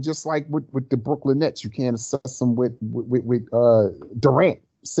 and just like with the Brooklyn Nets, you can't assess them with Durant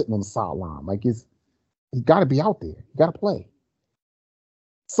sitting on the sideline. Like he's got to be out there. He got to play.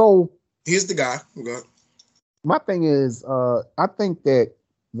 So he's the guy. Okay. My thing is, I think that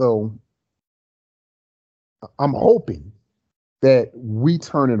though, I'm hoping that we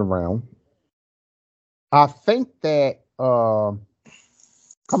turn it around. I think that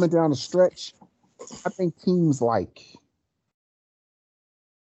coming down the stretch, I think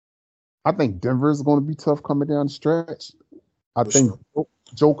Denver's going to be tough coming down the stretch. I think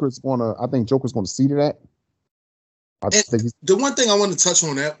Joker's going to see to that. The one thing I want to touch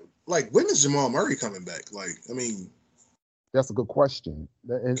on that, when is Jamal Murray coming back? That's a good question.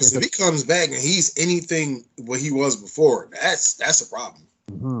 If he comes back and he's anything what he was before, that's a problem.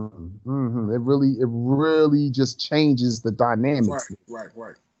 Mm-hmm, mm-hmm. It really just changes the dynamics.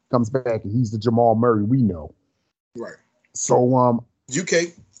 Right. Comes back and he's the Jamal Murray we know. Right. So UK.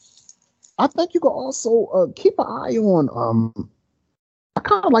 I think you can also keep an eye on. I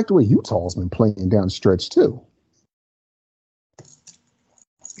kind of like the way Utah's been playing down the stretch too.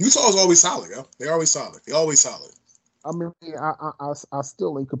 Utah's always solid, yo. They're always solid. I mean, I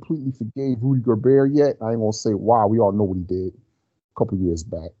still ain't completely forgave Rudy Gobert yet. I ain't gonna say why. We all know what he did a couple years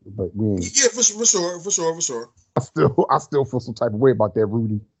back, but we ain't. Yeah, for sure. I still feel some type of way about that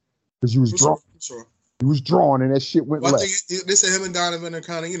Rudy because you was drawn. Sure. He was drawn, and that shit went left. I think they said him and Donovan are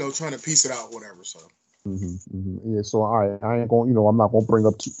kind of trying to piece it out, whatever. So. Yeah. So I ain't going. I'm not gonna bring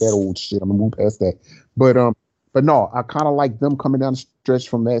up that old shit. I'm gonna move past that. But no, I kind of like them coming down the stretch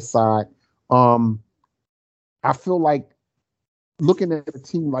from that side. I feel like looking at a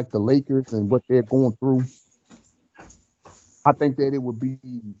team like the Lakers and what they're going through, I think that it would be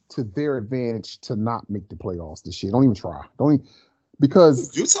to their advantage to not make the playoffs this year. Don't even try.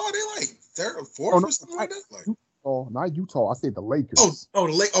 Because Utah, they third or fourth or something like that. Oh, not Utah. I said the Lakers. Oh,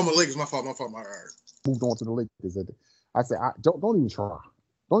 the Lakers. My fault. Moved on to the Lakers. I said, don't even try.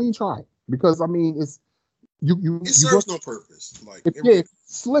 Don't even try. Because I mean, It serves no purpose. Like,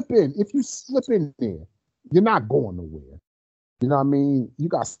 slip in. If you slip in there, you're not going nowhere. You know what I mean? You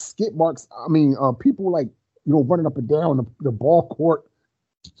got skid marks. I mean, people like, running up and down the ball court.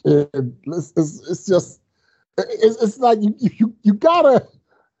 It's just, it's like you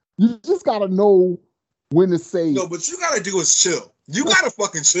just gotta know when to say. No, but you gotta do is chill. You gotta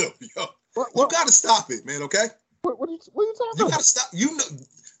fucking chill, yo. You gotta stop it, man. Okay. What are you talking about? You gotta stop.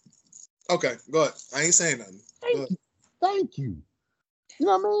 Okay, go ahead. I ain't saying nothing. Thank you. You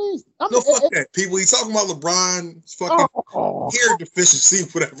know what I mean? Fuck that. People, he's talking about LeBron's fucking hair deficiency,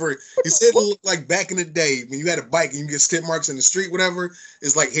 whatever. He said it looked like back in the day when you had a bike and you get skid marks in the street, whatever.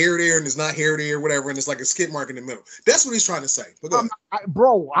 It's like hair there and it's not hair there, whatever, and it's like a skid mark in the middle. That's what he's trying to say. But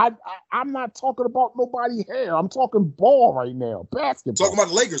I'm not talking about nobody hair. I'm talking ball right now. Basketball. Talking about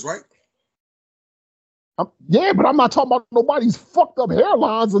the Lakers, right? Yeah, but I'm not talking about nobody's fucked up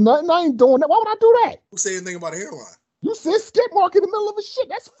hairlines or nothing. I ain't doing that. Why would I do that? Who say anything about a hairline? You said skid mark in the middle of a shit.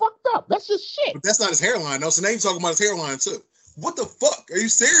 That's fucked up. That's just shit. But that's not his hairline, though. So now you're talking about his hairline, too. What the fuck? Are you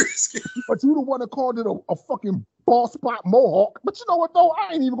serious? But you the one that called it a fucking ball spot mohawk. But you know what, though?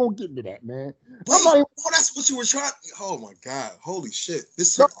 I ain't even going to get into that, man. That's what you were trying. Oh, my God. Holy shit.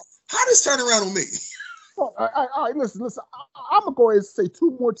 How this turn around on me? All right, listen. I'm going to go ahead and say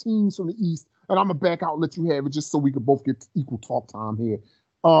 2 more teams from the East, and I'm going to back out and let you have it just so we can both get equal talk time here.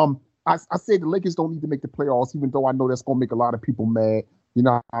 I said the Lakers don't need to make the playoffs, even though I know that's going to make a lot of people mad. You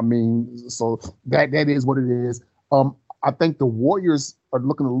know what I mean? So that is what it is. I think the Warriors are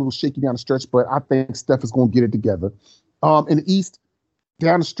looking a little shaky down the stretch, but I think Steph is going to get it together. In the East,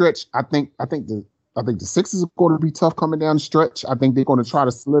 down the stretch, I think the Sixers are going to be tough coming down the stretch. I think they're going to try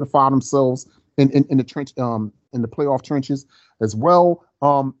to solidify themselves in the trench, in the playoff trenches as well.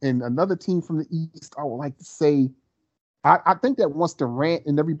 And another team from the East, I would like to say, I think that once Durant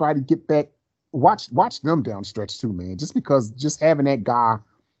and everybody get back, watch them down stretch too, man. Just having that guy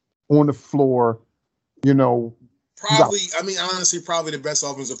on the floor, Probably, honestly, probably the best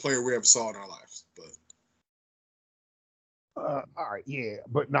offensive player we ever saw in our lives. But all right, yeah,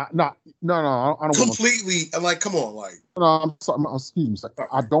 but not no. I don't completely. Come on, No, I'm sorry. Excuse me.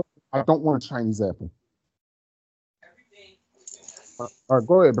 I don't want a Chinese apple. All right,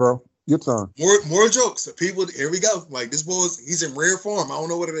 go ahead, bro. Your turn. More jokes. People, here we go. Like, this he's in rare form. I don't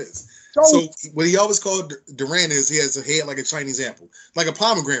know what it is. So what he always called Durant is he has a head like a Chinese apple. Like a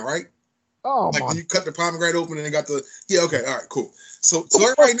pomegranate, right? Oh, like when you cut the pomegranate open and they got the... Yeah, okay, all right, cool. So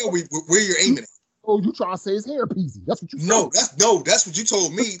everybody know where you're aiming at. Oh, you trying to say his hair peasy. That's what you that's what you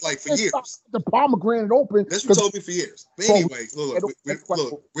told me for years. The pomegranate open. That's what you told me for years. But anyway, look,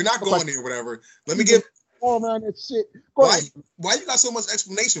 we're not going there, whatever. Let me give... all around that shit. Why you got so much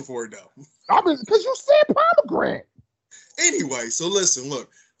explanation for it, though? Because you said pomegranate. Anyway, so listen,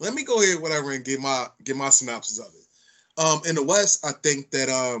 look. Let me go ahead, whatever, and get my synopsis of it. In the West, I think that,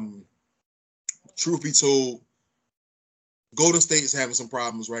 truth be told, Golden State is having some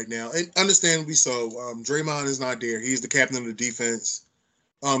problems right now, and understandably so. Draymond is not there. He's the captain of the defense.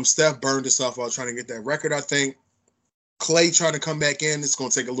 Steph burned himself out trying to get that record, I think. Clay trying to come back in. It's going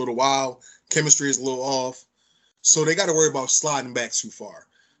to take a little while. Chemistry is a little off. So they got to worry about sliding back too far.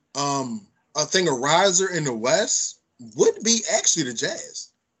 I think a riser in the West would be actually the Jazz.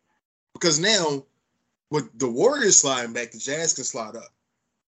 Because now, with the Warriors sliding back, the Jazz can slide up.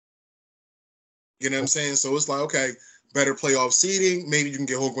 You know what I'm saying? So it's like, okay, better playoff seeding. Maybe you can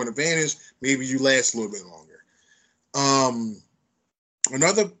get home court advantage. Maybe you last a little bit longer.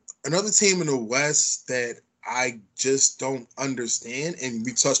 Another team in the West that I just don't understand, and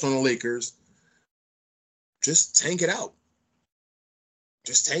we touched on the Lakers, just tank it out.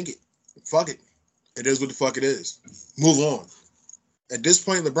 Just tank it. Fuck it. It is what the fuck it is. Move on. At this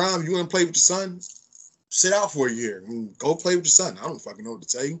point, LeBron, if you want to play with your son, sit out for a year. Go play with your son. I don't fucking know what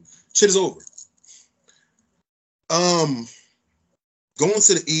to tell you. Shit is over. Going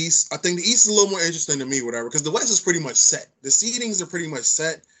to the East, I think the East is a little more interesting to me, whatever, because the West is pretty much set. The seedings are pretty much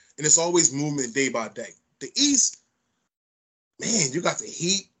set, and it's always movement day by day. The East, man, you got the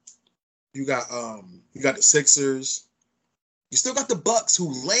Heat, you got the Sixers, you still got the Bucks who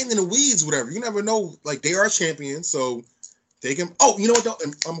land in the weeds, whatever. You never know, like they are champions, so they can. Oh, you know what?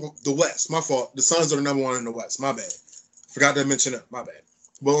 The West, my fault. The Suns are the number one in the West. My bad. Forgot to mention that. My bad.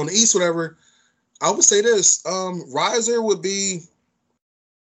 But on the East, whatever, I would say this: riser would be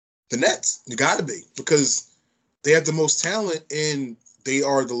the Nets. You got to be, because they have the most talent and they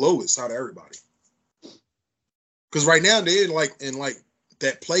are the lowest out of everybody. Because right now they're in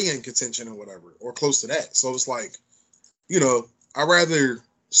that play-in contention or whatever, or close to that. So it's like, I'd rather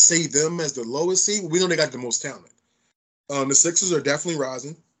say them as the lowest seed. We know they got the most talent. The Sixers are definitely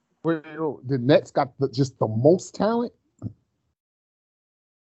rising. Well, the Nets got just the most talent.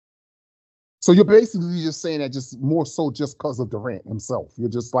 So you're basically just saying that just more so just because of Durant himself. You're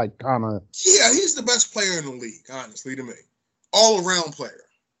just like kind of. Yeah, he's the best player in the league, honestly, to me. All around player.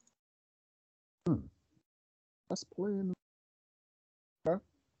 Best player in the league.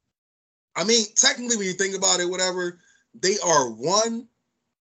 I mean, technically, when you think about it, whatever, they are one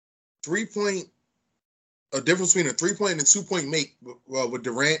 3-point, a difference between a 3-point and a 2-point make with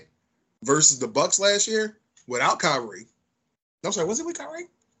Durant versus the Bucks last year without Kyrie. I'm sorry, was it with Kyrie?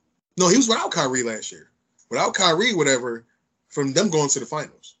 No, he was without Kyrie last year. Without Kyrie, whatever, from them going to the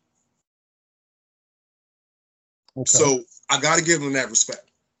finals. Okay. So I got to give him that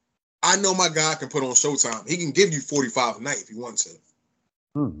respect. I know my guy can put on Showtime. He can give you 45 a night if he wants to.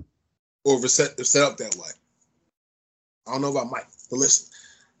 Or if it's set up that way. I don't know about Mike, but listen.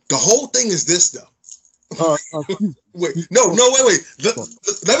 The whole thing is this, though. Wait. Let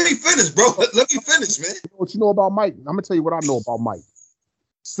me finish, bro. Let me finish, man. What you know about Mike? I'm going to tell you what I know about Mike.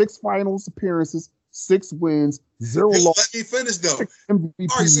 6 finals appearances, 6 wins, 0 losses. Let me finish, though. MVP.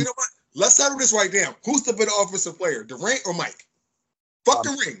 All right, so you know what? Let's settle this right now. Who's the better offensive player, Durant or Mike? Fuck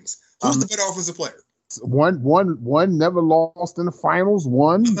the rings. Who's the better offensive player? One never lost in the finals.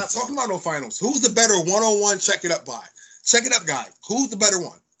 One. I'm not talking about no finals. Who's the better one-on-one check it up guy? Check it up guy. Who's the better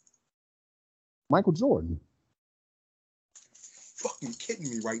one? Michael Jordan. Fucking kidding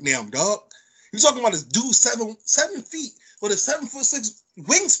me right now, dog. You're talking about this dude 7 feet with a 7'6"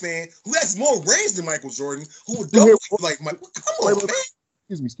 wingspan who has more range than Michael Jordan, who would double like Michael. Come on, man.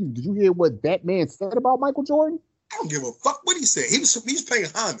 Excuse me. Did you hear what that man said about Michael Jordan? I don't give a fuck what he said. He's paying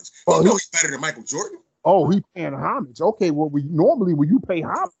homage. You know he's better than Michael Jordan. Oh, he's paying homage. Okay, well, normally when you pay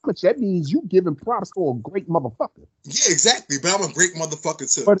homage, that means you giving props to a great motherfucker. Yeah, exactly. But I'm a great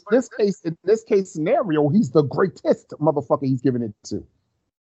motherfucker too. But in this case scenario, he's the greatest motherfucker he's giving it to.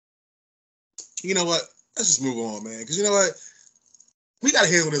 You know what? Let's just move on, man. Because you know what? We got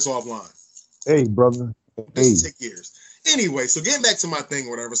to handle this offline. Hey, brother. This will take years. Anyway, so getting back to my thing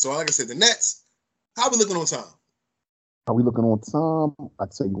or whatever. So like I said, the Nets, how we looking on time? Are we looking on time? I'll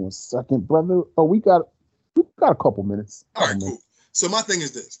tell you in a second, brother. Oh, we got a couple minutes. All right, cool. So my thing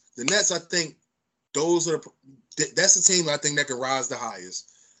is this. The Nets, I think, that's the team I think that can rise the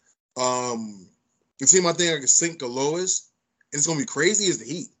highest. The team I think I can sink the lowest, and it's going to be crazy, is the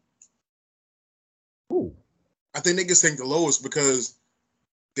Heat. Ooh. I think they can sink the lowest because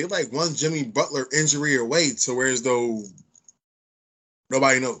they're like one Jimmy Butler injury away to where as though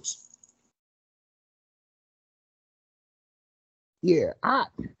nobody knows. Yeah,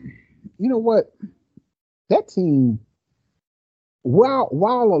 you know what? That team, while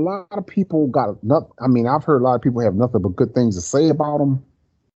a lot of people got nothing, I mean, I've heard a lot of people have nothing but good things to say about them.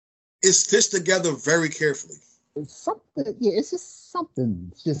 It's stitched together very carefully. It's something, yeah, it's just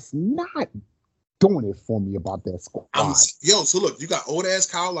something just not doing it for me about that squad. So look, you got old ass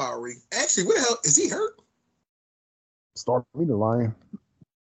Kyle Lowry. Actually, what the hell is he hurt? Start me the line.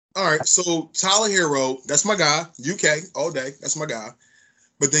 All right, so Tyler Hero, that's my guy. UK all day, that's my guy.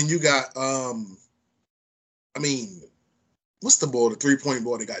 But then you got, what's the ball? The 3-point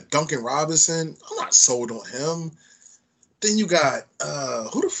ball. They got Duncan Robinson. I'm not sold on him. Then you got I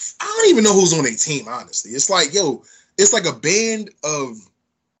don't even know who's on their team. Honestly, it's like it's like a band of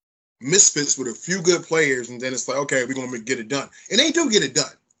misfits with a few good players, and then it's like, okay, we're gonna get it done, and they do get it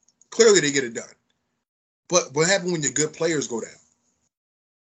done. Clearly, they get it done. But what happens when your good players go down?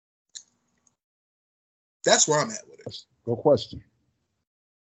 That's where I'm at with it. No question.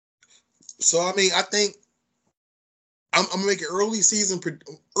 So, I mean, I think I'm going to make an early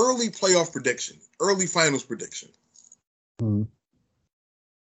playoff prediction, early finals prediction. Mm-hmm.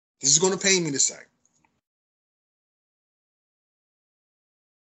 This is going to pain me to say.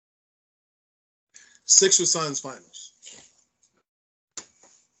 Sixers Suns finals.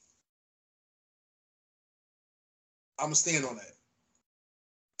 I'm going to stand on that.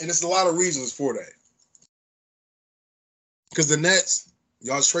 And there's a lot of reasons for that. Because the Nets,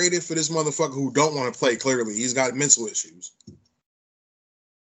 y'all traded for this motherfucker who don't want to play, clearly. He's got mental issues.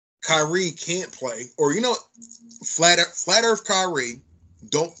 Kyrie can't play. Or, Flat Earth Kyrie,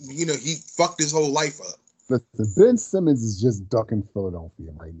 he fucked his whole life up. Listen, Ben Simmons is just ducking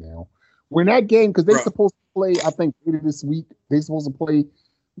Philadelphia right now. When that game, because they're supposed to play, I think, later this week, they're supposed to play.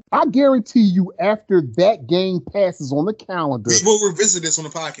 I guarantee you, after that game passes on the calendar. We will revisit this on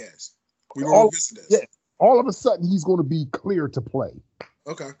the podcast. We will revisit this. Yeah. All of a sudden, he's going to be clear to play.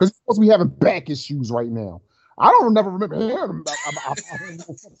 Okay. Because he's supposed to be having back issues right now. I don't never remember hearing about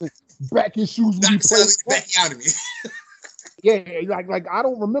back issues when he played. Back out of me. Yeah, like I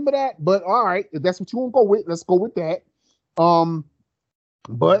don't remember that. But all right, if that's what you want to go with, let's go with that.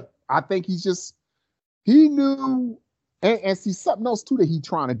 But I think he knew, and see something else too that he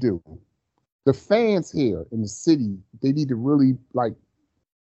trying to do. The fans here in the city, they need to really like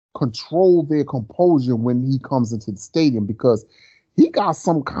control their composure when he comes into the stadium, because he got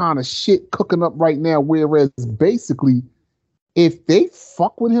some kind of shit cooking up right now. Whereas basically, if they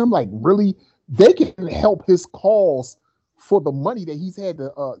fuck with him, like really, they can help his cause for the money that he's had,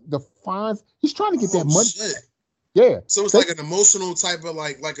 the fines. He's trying to get that money. Shit. Yeah. So it's like an emotional type of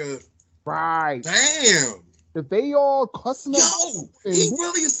like a right. Damn. If they all cussing him, he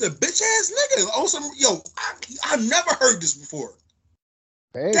really is a bitch ass nigga. Also, I've never heard this before.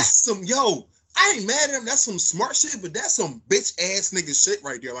 Hey. That's some I ain't mad at him. That's some smart shit, but that's some bitch ass nigga shit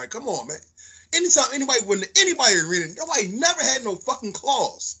right there. Like, come on, man. Anytime anybody reading, nobody never had no fucking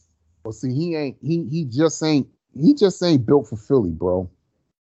claws. Well, see, he just ain't built for Philly, bro.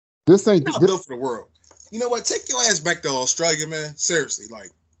 This ain't built for the world. You know what? Take your ass back to Australia, man. Seriously, like,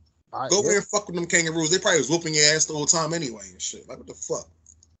 go there and fuck with them kangaroos. They probably was whooping your ass the whole time anyway and shit. Like, what the fuck?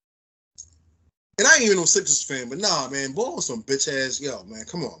 And I ain't even no Sixers fan, but nah, man, boy, some bitch ass, man,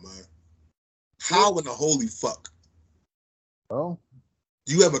 come on, man. How in the holy fuck? Well,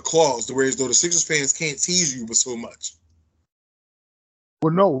 you have a clause to where as though the Sixers fans can't tease you with so much.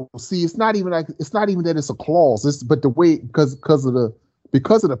 Well, no, see, it's not even that it's a clause. But the way because of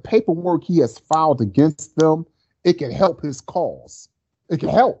the paperwork he has filed against them, it can help his cause. It can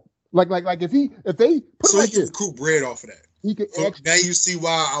help. Like if they put so like he can recoup bread off of that. He can now you see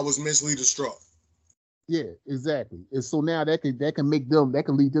why I was mentally distraught. Yeah, exactly. And so now that can lead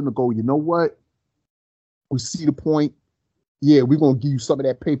them to go, you know what? We see the point. Yeah, we're gonna give you some of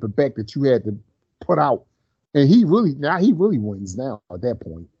that paper back that you had to put out. And he really wins now at that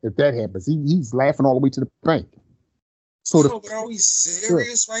point. If that happens, he's laughing all the way to the bank. So but are we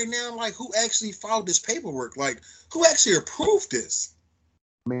serious right now? Like, who actually filed this paperwork? Like, who actually approved this?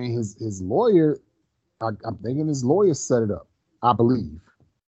 Man, his lawyer, I'm thinking his lawyer set it up, I believe.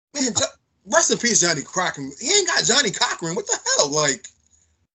 Man, rest in peace, Johnny Cochran. He ain't got Johnny Cochran. What the hell? Like,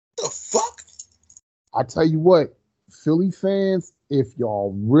 the fuck? I tell you what, Philly fans, if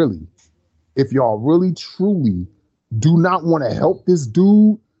y'all really truly do not want to help this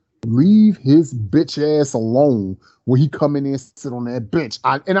dude, leave his bitch ass alone when he come in there and sit on that bench.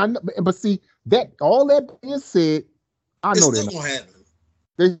 But see, that all that being said, I know they're gonna happen.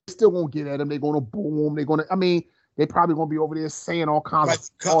 They still won't get at him. They're gonna boo him. They probably gonna be over there saying all kinds like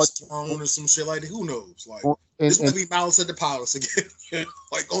of cups thrown or some shit like that. Who knows? Like, this might be Malice at the Palace again.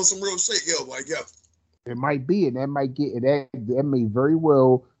 Like, on some real shit, It might be, and that might get that may very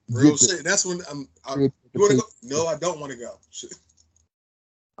well real shit. That's when you want to go? No, I don't want to go. Shit.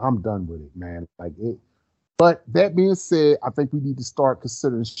 I'm done with it, man. Like it. But that being said, I think we need to start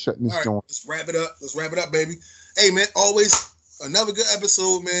considering shutting this joint. Let's wrap it up. Let's wrap it up, baby. Hey, man, always another good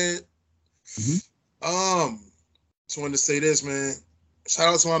episode, man. Just wanted to say this, man.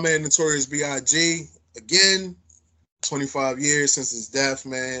 Shout out to my man Notorious B.I.G. Again, 25 years since his death,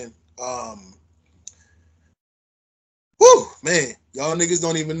 man. Whew, man, y'all niggas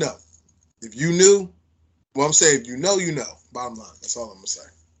don't even know. If you knew, well, I'm saying if you know, you know. Bottom line, that's all I'm gonna say.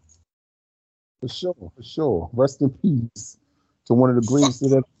 For sure. Rest in peace to one of the greatest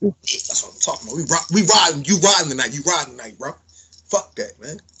of that. That's what I'm talking about. We riding. You riding tonight. You riding tonight, bro. Fuck that,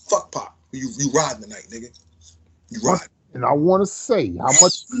 man. Fuck Pop. You riding tonight, nigga. You riding. And I want to say how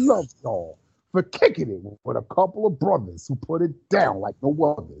much we love y'all for kicking it with a couple of brothers who put it down like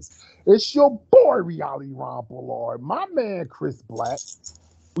no others. It's your boy, Reality Ron Bullard, my man, Chris Black.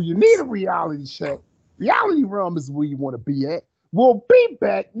 When you need a reality check, Reality Rum is where you want to be at. We'll be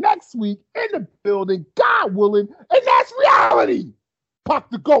back next week in the building, God willing, and that's reality. Pop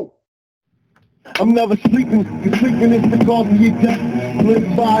the GOAT. I'm never sleeping. The sleeping is the cause of your death.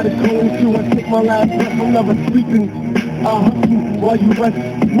 Live by the code till I take my last breath. I'm never sleeping. I hustle while you rest.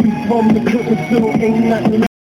 We from the clip still ain't nothing left.